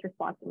Feminist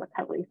Response and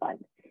Recovery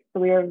Fund. So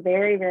we are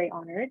very, very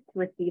honored to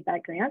receive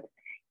that grant.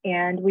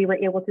 And we were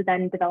able to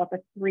then develop a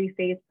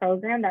 3-phase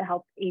program that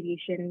helps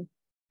aviation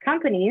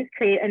companies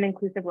create an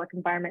inclusive work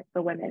environment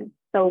for women.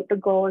 So the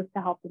goal is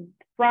to help them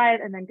thrive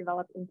and then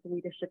develop into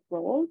leadership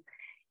roles.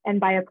 And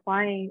by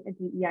applying a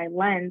DEI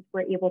lens,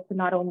 we're able to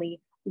not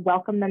only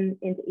welcome them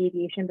into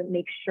aviation, but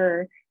make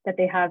sure that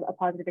they have a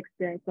positive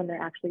experience when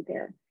they're actually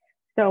there.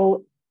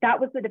 So that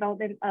was the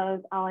development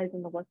of Allies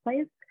in the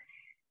Workplace.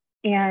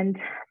 And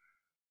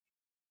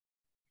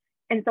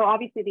so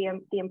obviously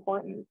the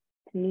importance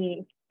to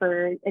me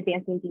for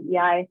advancing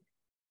DEI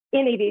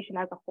in aviation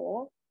as a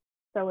whole.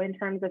 So in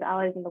terms of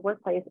Allies in the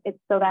Workplace, it's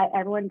so that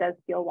everyone does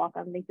feel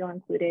welcome, they feel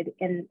included,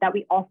 and that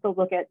we also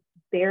look at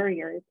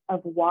barriers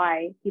of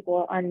why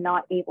people are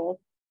not able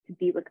to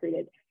be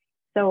recruited.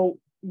 So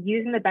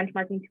using the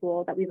benchmarking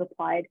tool that we've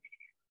applied,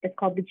 it's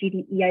called the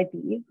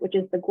GDEIB, which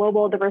is the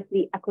Global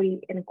Diversity,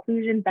 Equity, and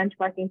Inclusion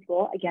Benchmarking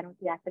Tool, again with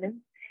the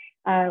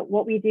acronyms.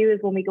 What we do is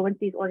when we go into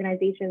these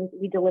organizations,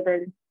 we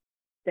deliver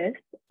this,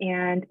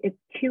 and it's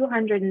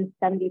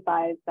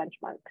 275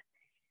 benchmarks.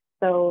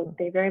 So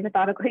they very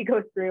methodically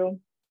go through,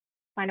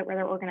 find out where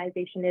their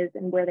organization is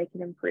and where they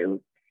can improve.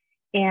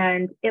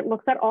 And it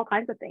looks at all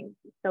kinds of things.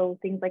 So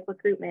things like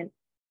recruitment,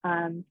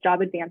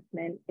 job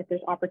advancement, if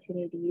there's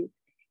opportunities.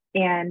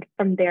 And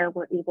from there,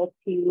 we're able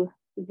to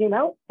zoom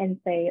out and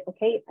say,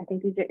 okay, I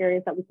think these are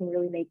areas that we can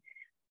really make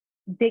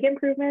big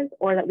improvements,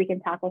 or that we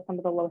can tackle some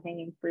of the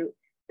low-hanging fruit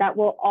that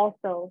will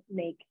also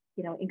make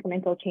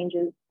incremental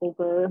changes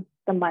over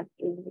the months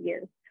or the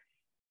years.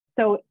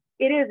 So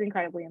it is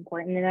incredibly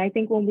important. And I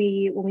think when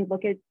we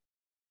look at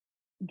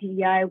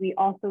DEI, we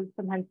also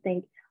sometimes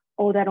think,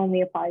 oh, that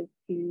only applies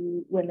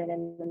to women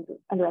and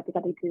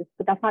underrepresented groups,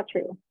 but that's not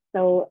true.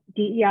 So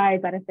DEI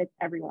benefits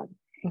everyone.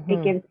 Mm-hmm.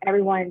 It gives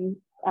everyone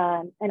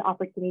an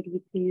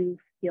opportunity to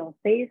feel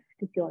safe,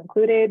 to feel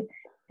included,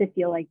 to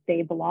feel like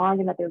they belong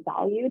and that they're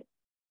valued.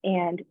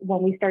 And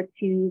when we start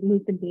to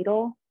move the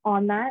needle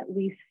on that,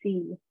 we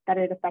see that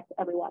it affects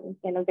everyone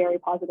in a very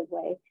positive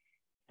way.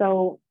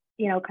 So,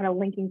 kind of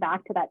linking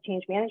back to that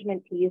change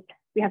management piece,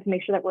 we have to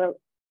make sure that we're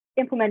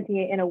implementing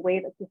it in a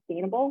way that's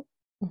sustainable.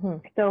 Mm-hmm.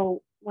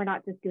 So we're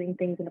not just doing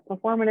things in a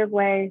performative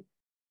way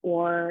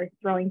or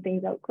throwing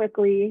things out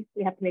quickly.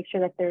 We have to make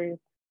sure that there's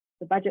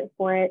the budget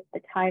for it, the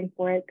time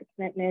for it, the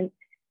commitment,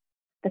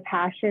 the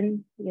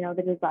passion,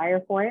 the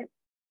desire for it.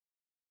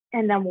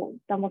 and then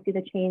we'll see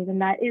the change.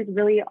 And that is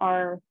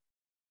our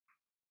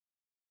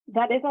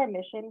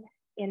mission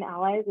in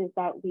Allies, is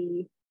that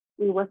we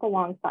work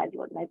alongside the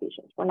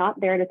organizations. We're not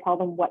there to tell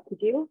them what to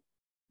do.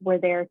 We're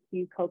there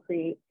to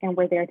co-create, and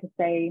we're there to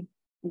say,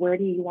 where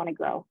do you want to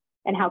grow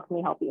and how can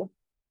we help you?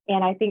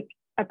 And I think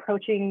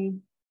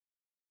approaching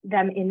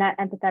them in that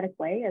empathetic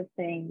way of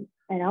saying,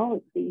 I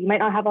know you might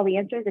not have all the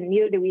answers, and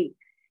neither do we.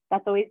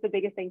 That's always the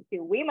biggest thing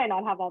too. We might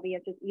not have all the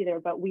answers either,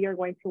 but we are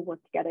going to work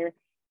together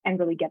and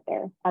really get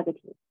there as a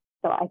team.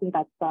 So I think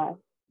that's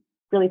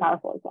really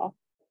powerful as well.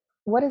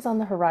 What is on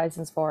the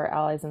horizons for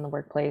allies in the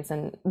workplace,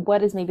 and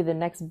what is maybe the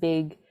next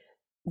big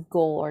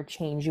goal or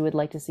change you would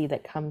like to see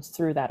that comes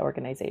through that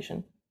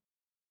organization?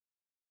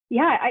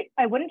 Yeah,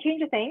 I wouldn't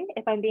change a thing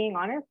if I'm being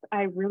honest.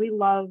 I really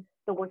love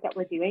the work that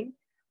we're doing.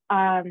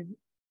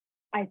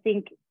 I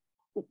think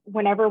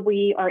whenever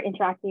we are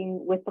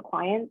interacting with the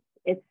clients,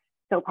 it's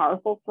so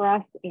powerful for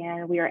us,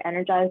 and we are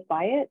energized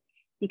by it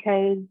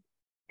because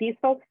these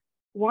folks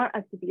want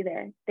us to be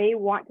there. They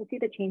want to see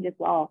the change as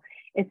well.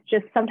 It's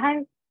just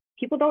sometimes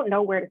people don't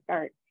know where to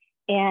start,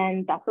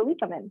 and that's where we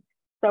come in.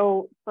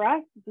 So for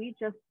us, we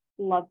just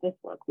love this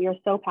work. We are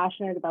so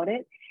passionate about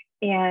it,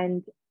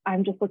 and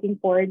I'm just looking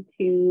forward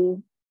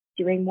to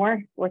doing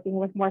more, working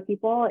with more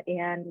people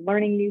and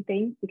learning new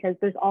things, because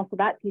there's also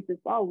that piece as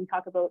well. We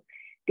talk about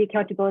the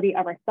accountability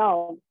of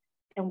ourselves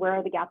and where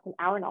are the gaps in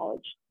our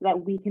knowledge so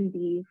that we can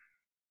be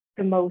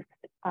the most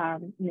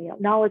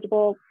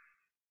knowledgeable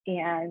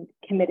and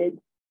committed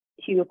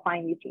to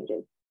applying these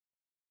changes.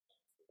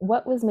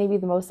 What was maybe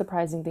the most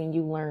surprising thing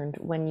you learned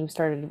when you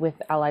started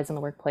with Allies in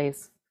the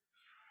Workplace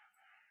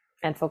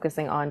and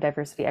focusing on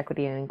diversity,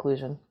 equity, and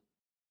inclusion?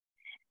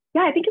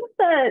 Yeah, I think it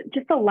was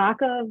just the lack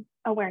of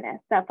awareness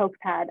that folks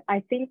had.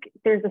 I think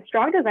there's a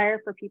strong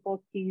desire for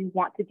people to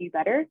want to do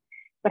better,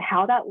 but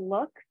how that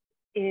looks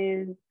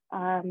is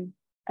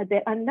a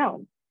bit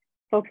unknown.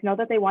 Folks know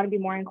that they want to be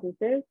more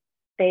inclusive.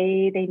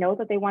 They know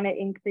that they want to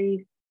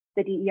increase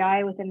the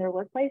DEI within their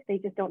workplace. They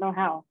just don't know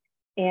how.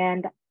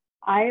 And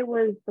I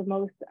was the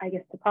most, I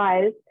guess,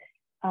 surprised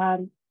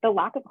the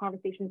lack of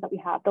conversations that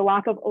we have, the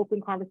lack of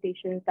open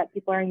conversations that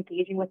people are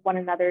engaging with one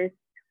another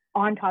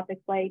on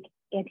topics like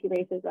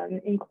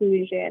anti-racism,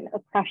 inclusion,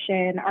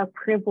 oppression, our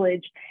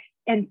privilege.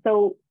 And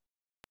so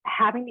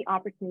having the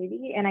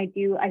opportunity, and I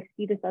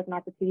see this as an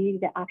opportunity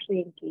to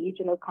actually engage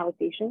in those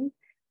conversations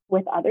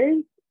with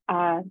others.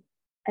 I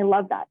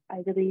love that.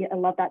 I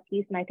love that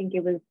piece. And I think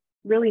it was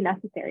really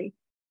necessary,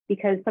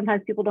 because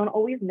sometimes people don't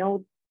always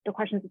know the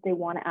questions that they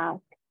want to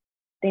ask.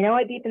 They know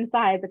it deep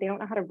inside, but they don't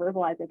know how to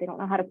verbalize it. They don't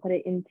know how to put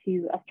it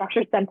into a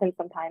structured sentence.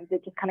 Sometimes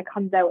it just kind of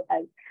comes out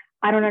as,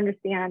 I don't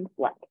understand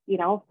what,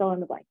 fill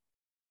in the blank.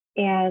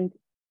 And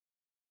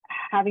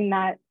having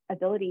that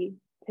ability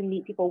to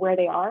meet people where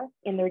they are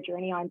in their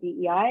journey on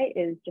DEI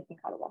is just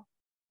incredible.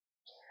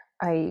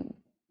 I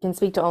can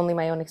speak to only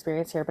my own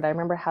experience here, but I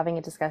remember having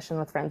a discussion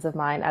with friends of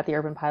mine at the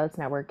Urban Pilots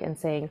Network and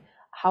saying,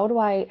 how do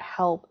I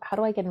help? How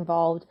do I get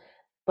involved?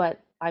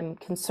 But I'm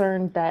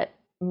concerned that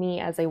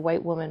me as a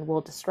white woman will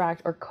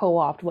distract or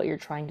co-opt what you're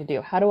trying to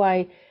do. How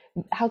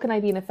can I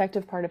be an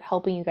effective part of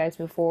helping you guys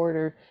move forward,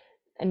 or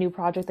a new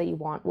project that you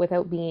want,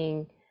 without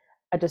being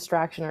a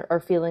distraction or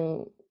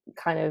feeling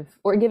kind of,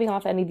 or giving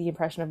off any of the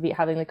impression of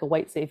having like a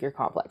white savior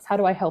complex? How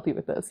do I help you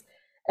with this?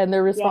 And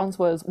their response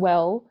was,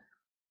 well,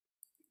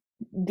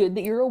 good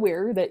that you're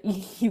aware that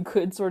you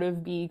could sort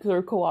of be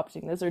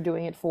co-opting this or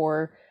doing it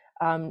for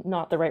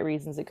not the right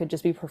reasons. It could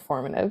just be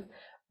performative,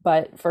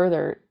 but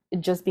further,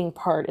 just being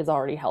part is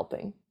already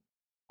helping.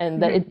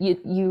 And that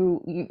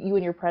you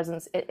and your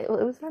presence, it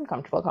was an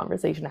uncomfortable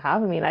conversation to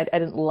have. I mean, I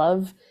didn't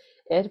love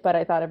it, but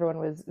I thought everyone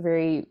was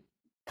very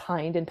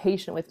kind and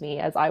patient with me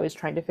as I was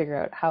trying to figure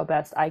out how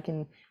best I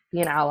can be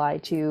an ally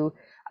to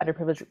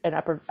underprivileged and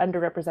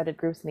underrepresented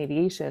groups in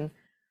aviation,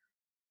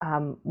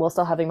 while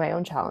still having my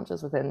own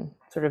challenges within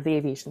sort of the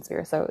aviation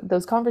sphere. So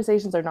those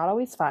conversations are not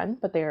always fun,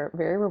 but they are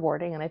very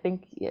rewarding, and I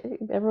think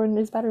everyone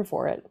is better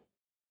for it.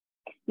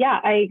 Yeah,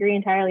 I agree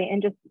entirely.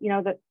 And just,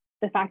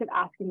 the fact of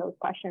asking those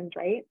questions,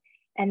 right?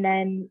 And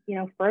then,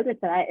 further to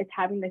that, it's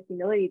having the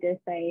humility to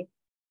say,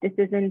 this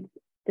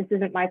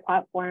isn't my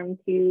platform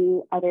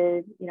to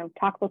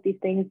talk about these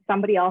things.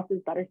 Somebody else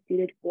is better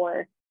suited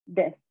for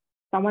this.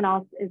 Someone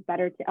else is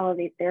better to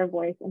elevate their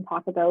voice and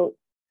talk about,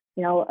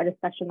 a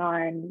discussion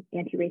on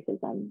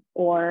anti-racism,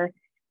 or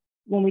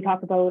when we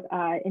talk about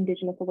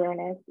Indigenous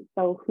awareness.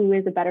 So who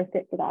is a better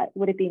fit for that?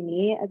 Would it be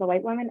me as a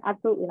white woman?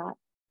 Absolutely not.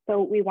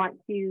 So we want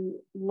to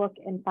look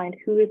and find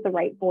who is the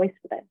right voice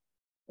for this.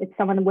 It's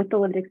someone with the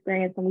lived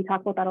experience. And we talk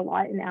about that a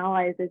lot in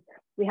Allies, is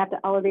we have to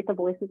elevate the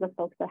voices of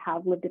folks that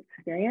have lived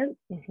experience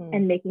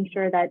and making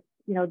sure that,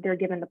 they're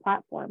given the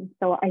platform.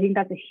 So I think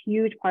that's a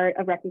huge part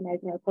of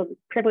recognizing our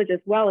privilege, as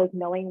well as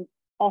knowing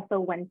also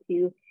when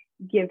to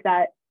give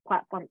that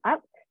platform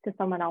up to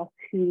someone else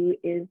who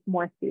is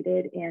more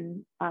suited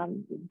and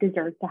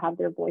deserves to have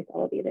their voice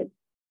elevated.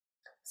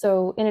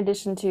 So in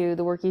addition to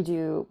the work you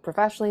do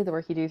professionally, the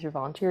work you do through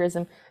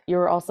volunteerism,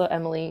 you're also,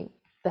 Emily,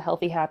 the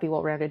healthy, happy,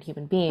 well-rounded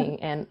human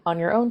being. And on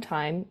your own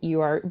time,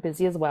 you are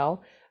busy as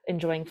well,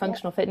 enjoying Yeah.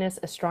 functional fitness,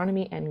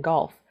 astronomy, and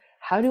golf.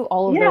 How do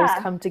all of those Yeah.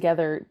 come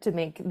together to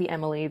make the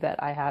Emily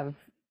that I have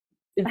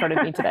in front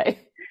of me today?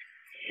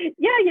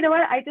 Yeah, you know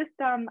what?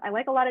 I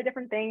like a lot of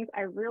different things.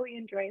 I really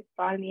enjoy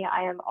astronomy.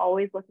 I am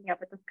always looking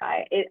up at the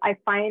sky. I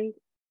find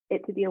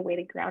it to be a way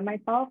to ground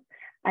myself.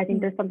 I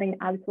think there's something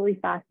absolutely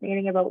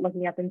fascinating about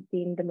looking up and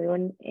seeing the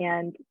moon.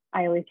 And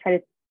I always try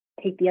to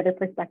take the other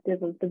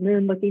perspective of the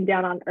moon looking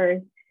down on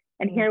Earth.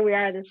 And here we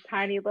are, this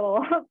tiny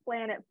little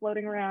planet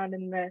floating around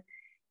in the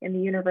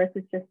universe.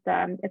 It's just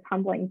it's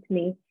humbling to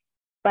me.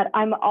 But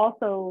I'm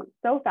also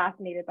so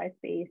fascinated by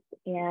space.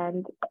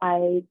 And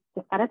I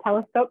just got a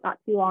telescope not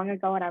too long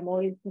ago, and I'm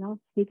always,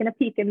 sneaking a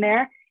peek in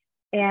there.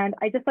 And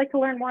I just like to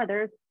learn more.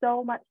 There's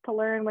so much to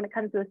learn when it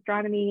comes to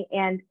astronomy,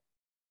 and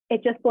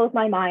it just blows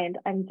my mind.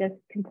 I'm just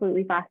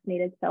completely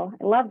fascinated. So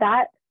I love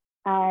that.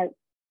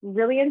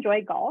 Really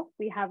enjoy golf.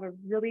 We have a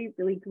really,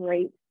 really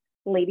great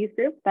ladies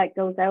group that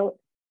goes out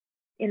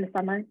in the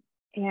summer,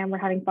 and we're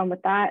having fun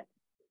with that.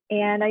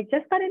 And I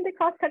just got into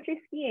cross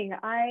country skiing.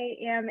 I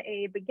am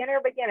a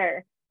beginner,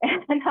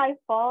 and I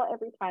fall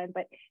every time,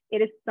 but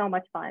it is so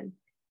much fun.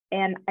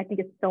 And I think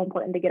it's so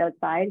important to get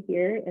outside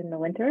here in the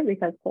winter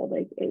because Cold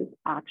Lake is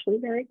actually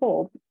very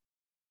cold.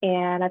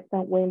 And I've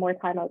spent way more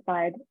time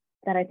outside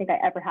than I think I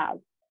ever have.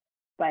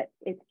 But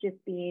it's just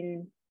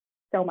been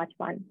so much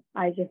fun.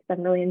 I'm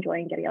really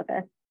enjoying getting out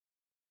there.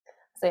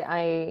 Say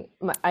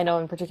I know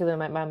in particular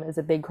my mom is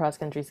a big cross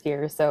country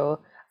skier,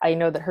 so I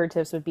know that her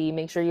tips would be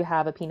make sure you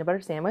have a peanut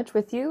butter sandwich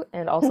with you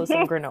and also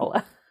some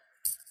granola.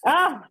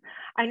 Oh,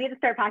 I need to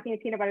start packing a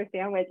peanut butter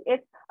sandwich.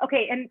 It's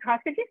okay, and cross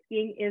country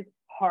skiing is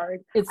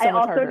hard. It's I so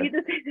much also harder. need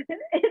to say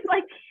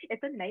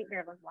it's a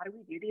nightmare. Like, why do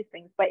we do these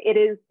things? But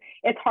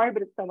it's hard,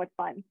 but it's so much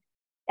fun.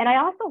 And I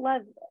also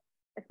love,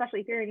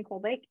 especially here in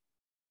Cold Lake,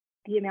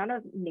 the amount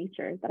of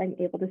nature that I'm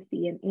able to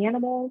see and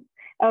animals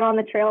out on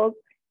the trails.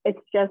 It's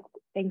just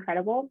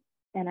incredible.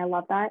 And I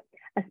love that.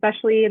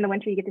 Especially in the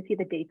winter, you get to see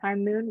the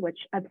daytime moon, which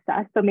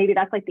obsessed. So maybe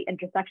that's like the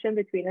intersection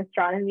between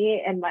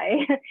astronomy and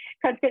my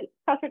cross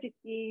country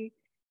skiing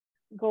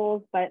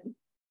goals. But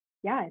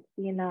yeah, it's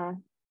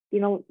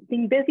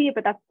being busy,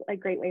 but that's a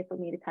great way for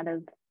me to kind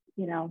of,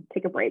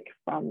 take a break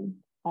from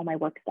all my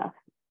work stuff.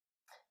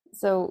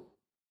 So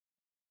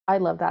I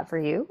love that for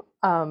you.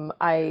 I'm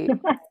a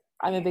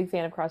big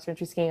fan of cross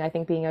country skiing. I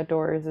think being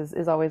outdoors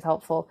is always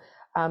helpful.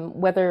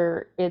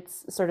 Whether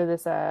it's sort of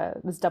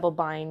this double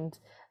bind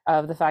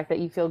of the fact that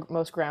you feel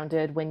most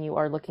grounded when you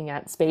are looking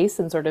at space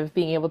and sort of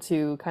being able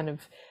to kind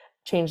of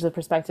change the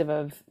perspective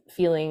of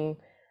feeling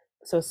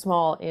so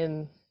small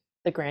in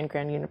the grand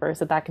universe,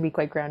 that can be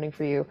quite grounding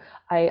for you.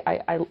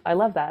 I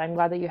love that. I'm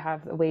glad that you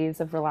have ways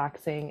of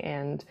relaxing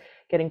and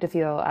getting to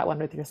feel at one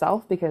with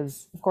yourself,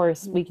 because of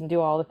course we can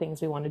do all the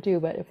things we want to do,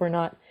 but if we're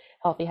not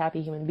healthy,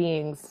 happy human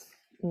beings,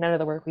 none of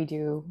the work we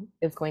do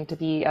is going to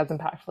be as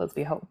impactful as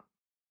we hope.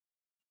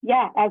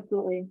 Yeah,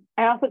 absolutely.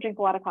 I also drink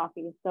a lot of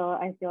coffee, so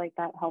I feel like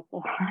that helps a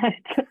lot.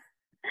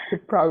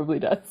 It probably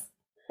does.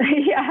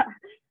 Yeah.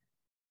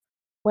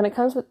 When it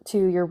comes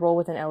to your role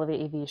within Elevate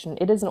Aviation,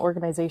 it is an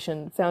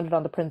organization founded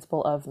on the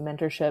principle of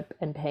mentorship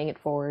and paying it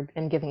forward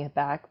and giving it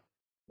back.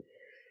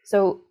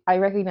 So I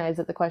recognize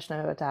that the question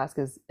I'm about to ask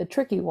is a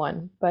tricky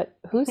one, but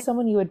who's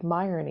someone you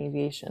admire in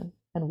aviation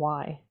and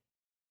why?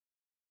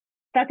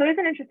 That's always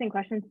an interesting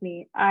question to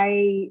me.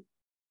 I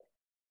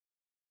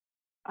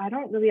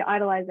don't really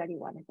idolize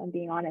anyone, if I'm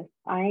being honest.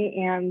 I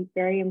am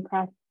very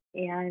impressed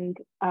and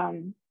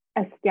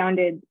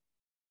astounded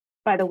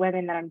by the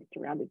women that I'm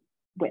surrounded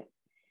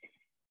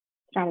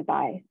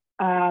by.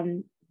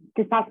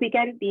 This past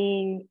weekend,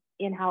 being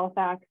in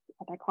Halifax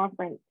at that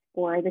conference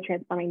for the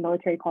Transforming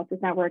Military Cultures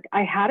Network,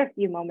 I had a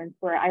few moments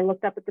where I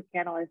looked up at the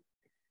panelists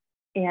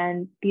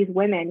and these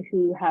women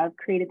who have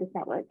created this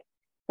network,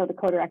 so the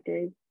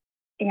co-directors,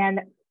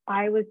 and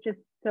I was just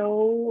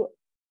so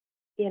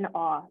in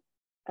awe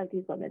of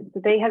these women.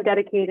 So they have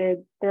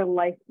dedicated their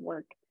life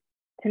work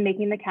to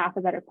making the CAF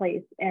a better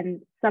place.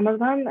 And some of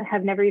them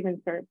have never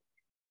even served.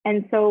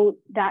 And so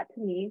that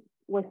to me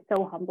was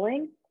so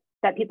humbling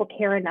that people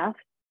care enough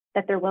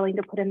that they're willing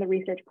to put in the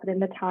research, put in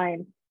the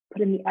time,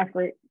 put in the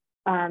effort,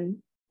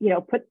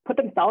 put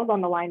themselves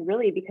on the line,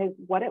 really, because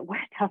what a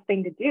tough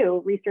thing to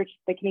do, research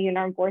the Canadian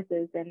Armed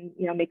Forces and,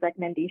 make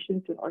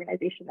recommendations to an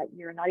organization that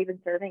you're not even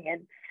serving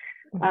in.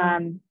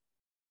 Mm-hmm.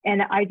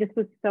 And I just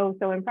was so,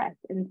 so impressed.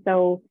 And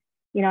so,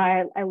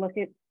 I look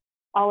at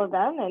all of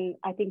them, and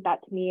I think that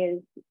to me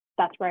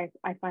that's where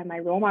I find my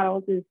role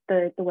models is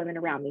the women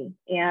around me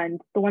and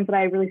the ones that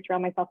I really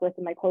surround myself with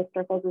in my close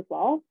circles as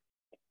well.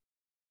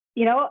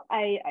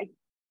 I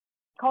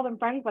call them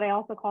friends, but I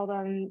also call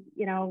them,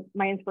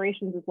 my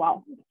inspirations as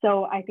well.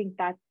 So I think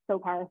that's so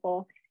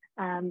powerful.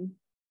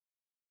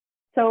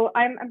 So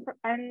I'm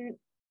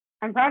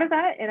proud of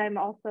that, and I'm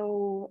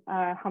also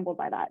humbled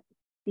by that,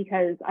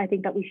 because I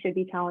think that we should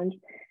be challenged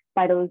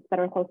by those that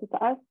are closest to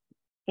us.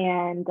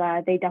 And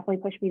they definitely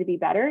push me to be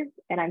better,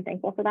 and I'm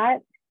thankful for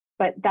that.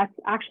 But that's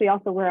actually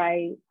also where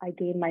I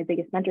gained my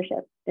biggest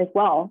mentorship as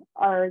well,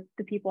 are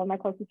the people in my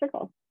closest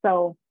circle.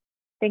 So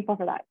thankful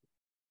for that.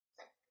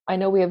 I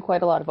know we have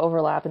quite a lot of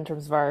overlap in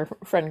terms of our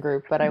friend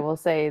group, but I will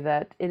say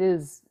that it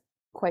is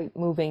quite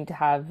moving to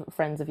have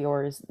friends of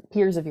yours,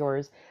 peers of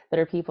yours, that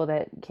are people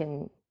that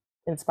can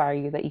inspire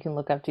you, that you can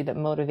look up to, that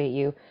motivate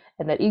you,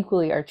 and that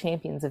equally are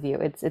champions of you.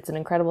 It's an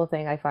incredible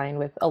thing I find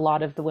with a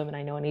lot of the women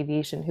I know in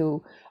aviation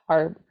who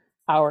are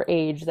our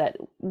age, that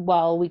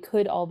while we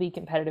could all be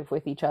competitive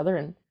with each other,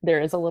 and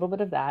there is a little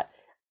bit of that,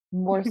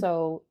 more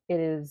so it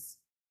is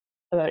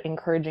about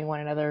encouraging one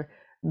another,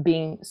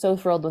 being so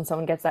thrilled when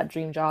someone gets that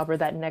dream job or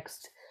that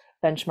next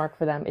benchmark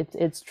for them.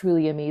 It's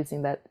truly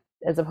amazing that,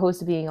 as opposed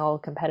to being all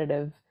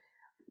competitive,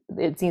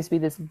 it seems to be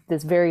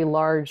this very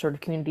large sort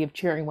of community of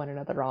cheering one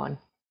another on.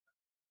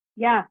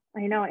 Yeah,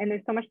 I know. And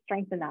there's so much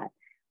strength in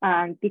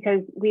that,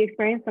 because we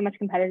experience so much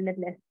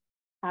competitiveness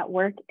at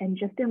work and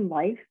just in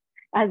life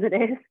as it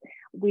is.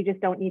 We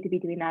just don't need to be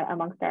doing that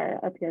amongst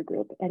our peer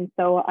group. And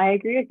so I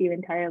agree with you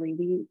entirely.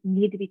 We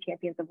need to be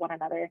champions of one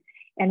another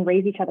and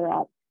raise each other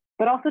up,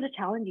 but also to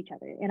challenge each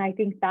other. And I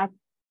think that's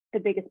the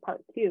biggest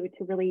part too,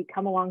 to really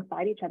come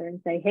alongside each other and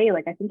say, hey,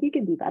 like, I think you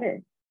can do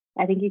better.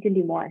 I think you can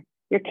do more.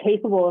 You're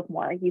capable of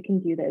more. You can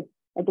do this.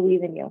 I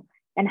believe in you.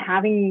 And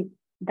having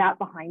that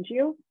behind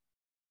you,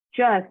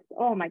 just,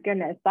 oh my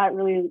goodness, that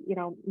really,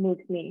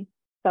 moves me.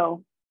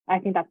 So I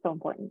think that's so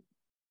important.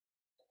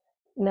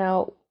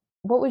 Now,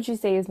 what would you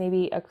say is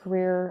maybe a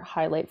career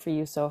highlight for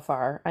you so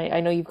far?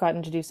 I know you've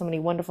gotten to do so many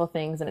wonderful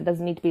things, and it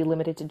doesn't need to be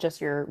limited to just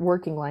your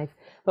working life,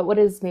 but what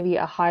is maybe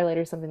a highlight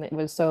or something that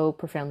was so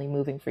profoundly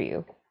moving for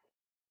you?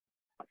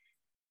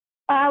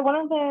 One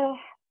of the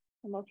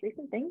most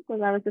recent things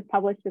was I was just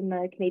published in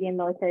the Canadian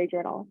Military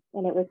Journal,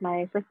 and it was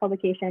my first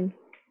publication.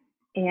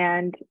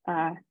 And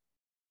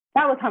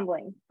that was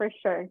humbling for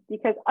sure,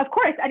 because of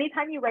course,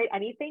 anytime you write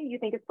anything, you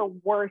think it's the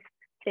worst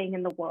thing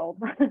in the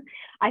world.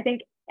 I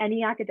think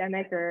any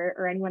academic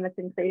or anyone that's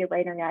in creative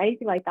writing or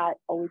anything like that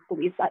always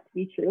believes that to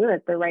be true,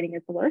 that their writing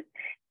is the worst.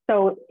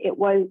 So it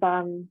was,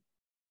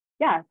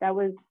 that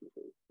was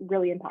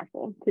really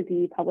impactful to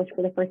be published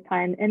for the first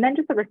time. And then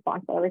just the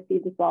response that I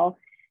received as well,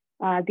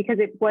 because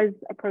it was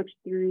approached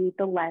through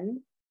the lens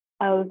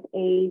of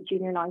a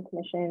junior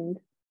non-commissioned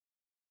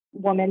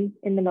woman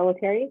in the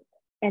military.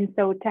 And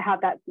so to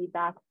have that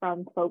feedback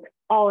from folks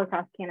all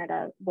across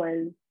Canada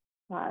was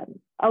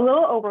a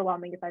little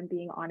overwhelming, if I'm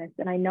being honest.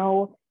 And I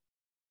know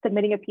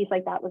submitting a piece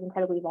like that was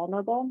incredibly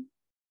vulnerable.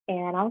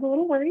 And I was a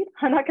little worried.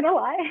 I'm not going to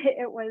lie.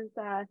 It was,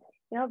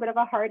 a bit of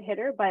a hard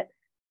hitter, but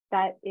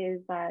that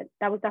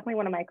was definitely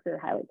one of my career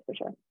highlights for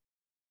sure.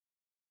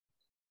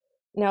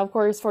 Now, of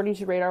course,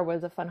 42 Radar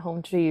was a fun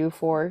home to you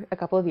for a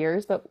couple of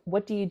years, but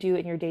what do you do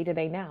in your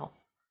day-to-day now?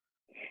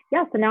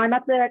 Yeah, so now I'm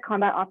at the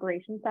Combat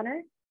Operations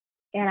Center,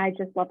 and I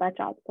just love that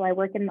job. So I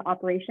work in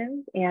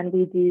operations, and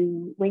we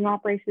do wing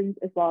operations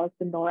as well as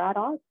the NORAD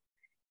ops.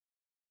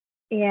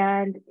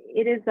 And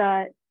it is,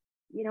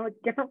 it's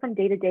different from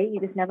day to day. You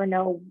just never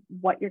know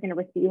what you're going to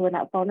receive when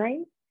that phone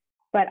rings.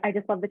 But I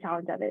just love the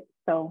challenge of it.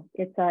 So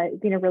it's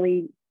been a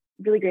really,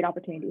 really great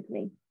opportunity for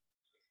me.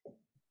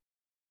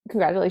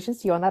 Congratulations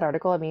to you on that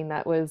article. I mean,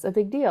 that was a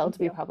big deal Thank to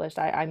be you. published.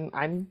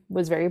 I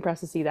was very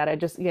impressed to see that. I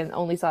just, again,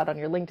 only saw it on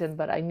your LinkedIn,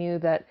 but I knew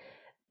that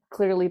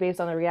clearly, based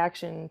on the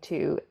reaction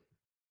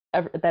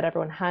that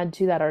everyone had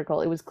to that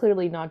article, it was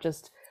clearly not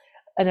just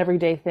an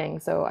everyday thing.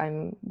 So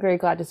I'm very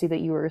glad to see that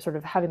you were sort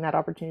of having that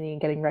opportunity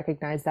and getting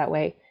recognized that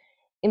way.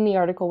 In the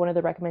article, one of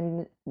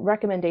the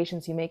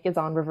recommendations you make is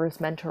on reverse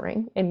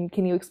mentoring. And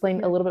can you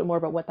explain a little bit more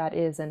about what that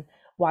is and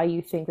why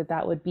you think that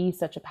that would be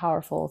such a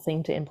powerful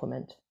thing to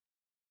implement?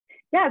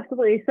 Yeah,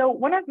 absolutely. So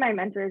one of my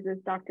mentors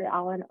is Dr.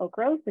 Alan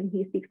Okros, and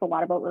he speaks a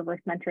lot about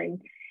reverse mentoring.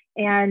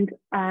 And,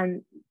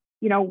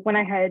 when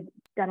I had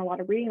done a lot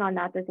of reading on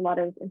that, there's a lot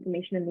of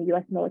information in the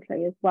US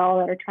military as well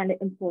that are trying to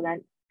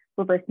implement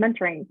reverse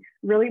mentoring.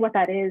 Really what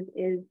that is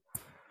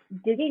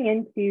digging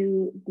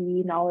into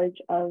the knowledge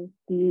of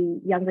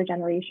the younger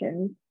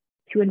generations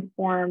to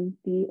inform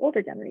the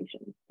older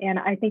generations. And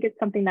I think it's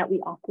something that we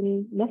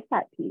often miss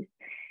that piece.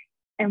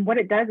 And what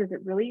it does is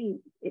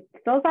it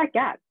fills that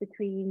gap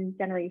between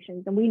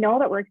generations. And we know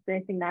that we're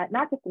experiencing that,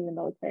 not just in the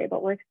military,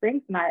 but we're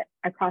experiencing that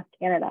across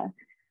Canada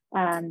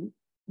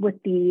with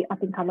the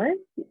up and comers.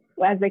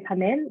 As they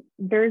come in,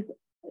 there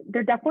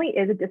definitely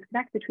is a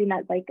disconnect between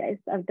that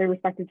zeitgeist of their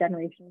respective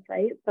generations,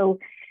 right? So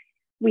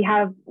we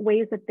have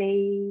ways that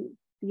they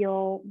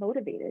feel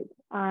motivated,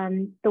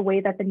 the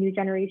way that the new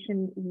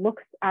generation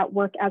looks at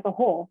work as a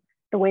whole,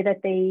 the way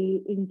that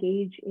they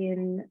engage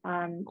in,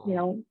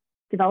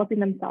 developing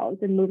themselves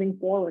and moving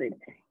forward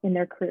in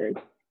their careers.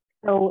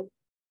 So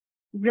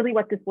really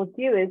what this will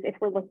do is, if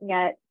we're looking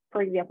at,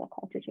 for example,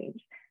 culture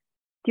change,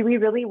 do we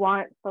really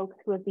want folks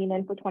who have been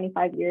in for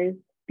 25 years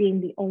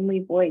being the only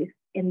voice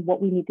in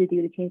what we need to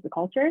do to change the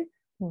culture?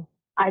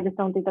 I just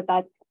don't think that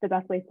that's the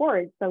best way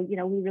forward. So, we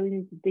really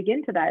need to dig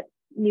into that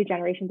new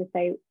generation to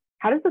say,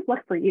 how does this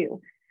look for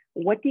you?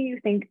 What do you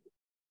think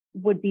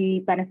would be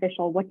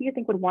beneficial? What do you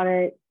think would want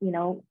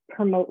to,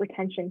 promote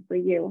retention for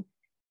you?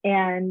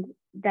 And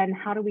then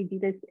how do we do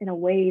this in a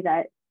way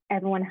that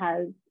everyone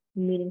has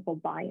meaningful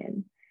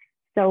buy-in?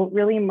 So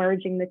really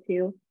merging the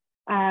two.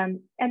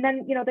 And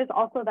then, there's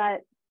also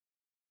that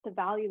the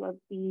value of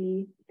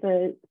the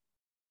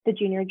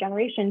junior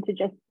generation to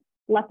just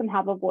let them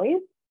have a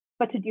voice,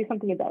 but to do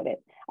something about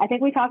it. I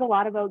think we talk a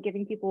lot about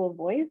giving people a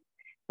voice,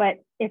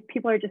 but if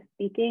people are just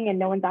speaking and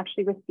no one's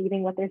actually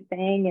receiving what they're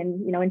saying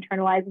and,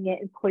 internalizing it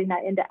and putting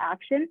that into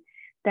action,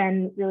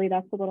 then really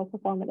that's a little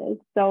performative.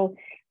 So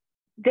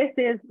this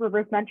is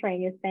reverse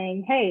mentoring, is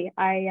saying, hey,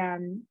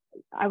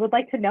 I would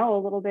like to know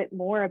a little bit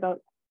more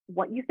about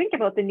what you think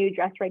about the new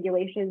dress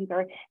regulations,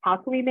 or how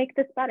can we make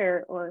this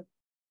better? Or,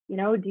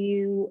 do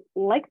you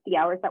like the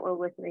hours that we're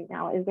working right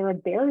now? Is there a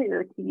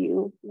barrier to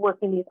you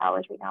working these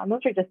hours right now? And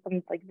those are just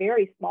some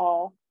very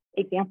small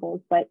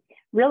examples, but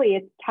really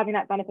it's having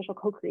that beneficial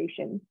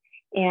co-creation.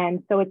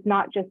 And so it's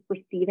not just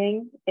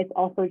receiving, it's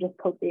also just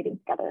co-creating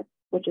together,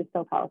 which is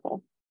so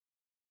powerful.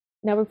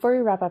 Now, before we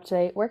wrap up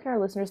today, where can our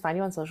listeners find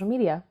you on social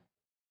media?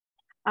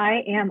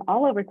 I am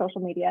all over social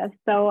media.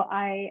 So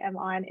I am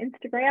on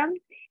Instagram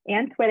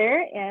and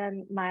Twitter,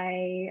 and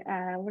my,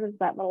 what is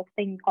that little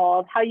thing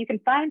called? How you can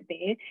find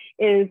me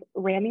is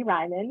Rami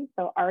Reiman,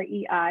 so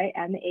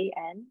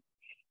Reiman.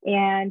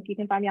 And you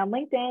can find me on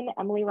LinkedIn,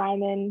 Emily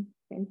Reiman.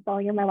 I'm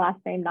spelling in my last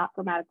name not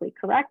grammatically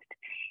correct.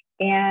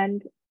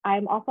 And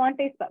I'm also on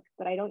Facebook,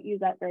 but I don't use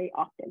that very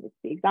often. It's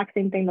the exact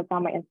same thing that's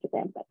on my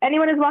Instagram. But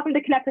anyone is welcome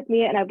to connect with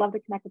me, and I'd love to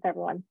connect with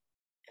everyone.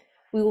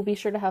 We will be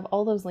sure to have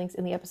all those links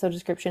in the episode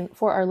description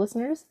for our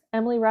listeners.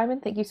 Emily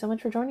Reiman, thank you so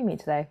much for joining me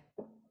today.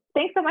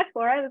 Thanks so much,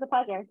 Laura. It was a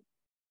pleasure.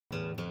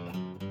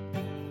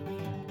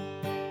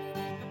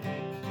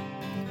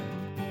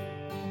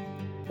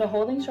 The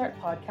Holding Short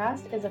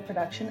podcast is a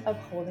production of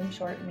Holding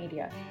Short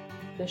Media.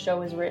 The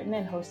show is written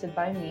and hosted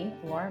by me,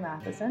 Laura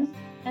Matheson,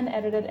 and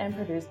edited and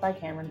produced by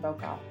Cameron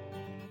Bokoff.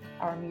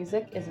 Our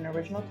music is an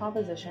original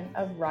composition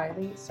of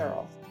Riley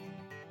Searle.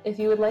 If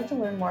you would like to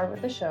learn more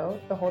about the show,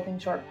 the Holding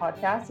Short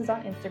podcast is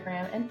on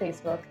Instagram and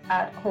Facebook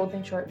at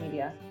Holding Short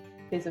Media.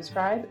 Please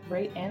subscribe,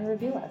 rate, and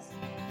review us.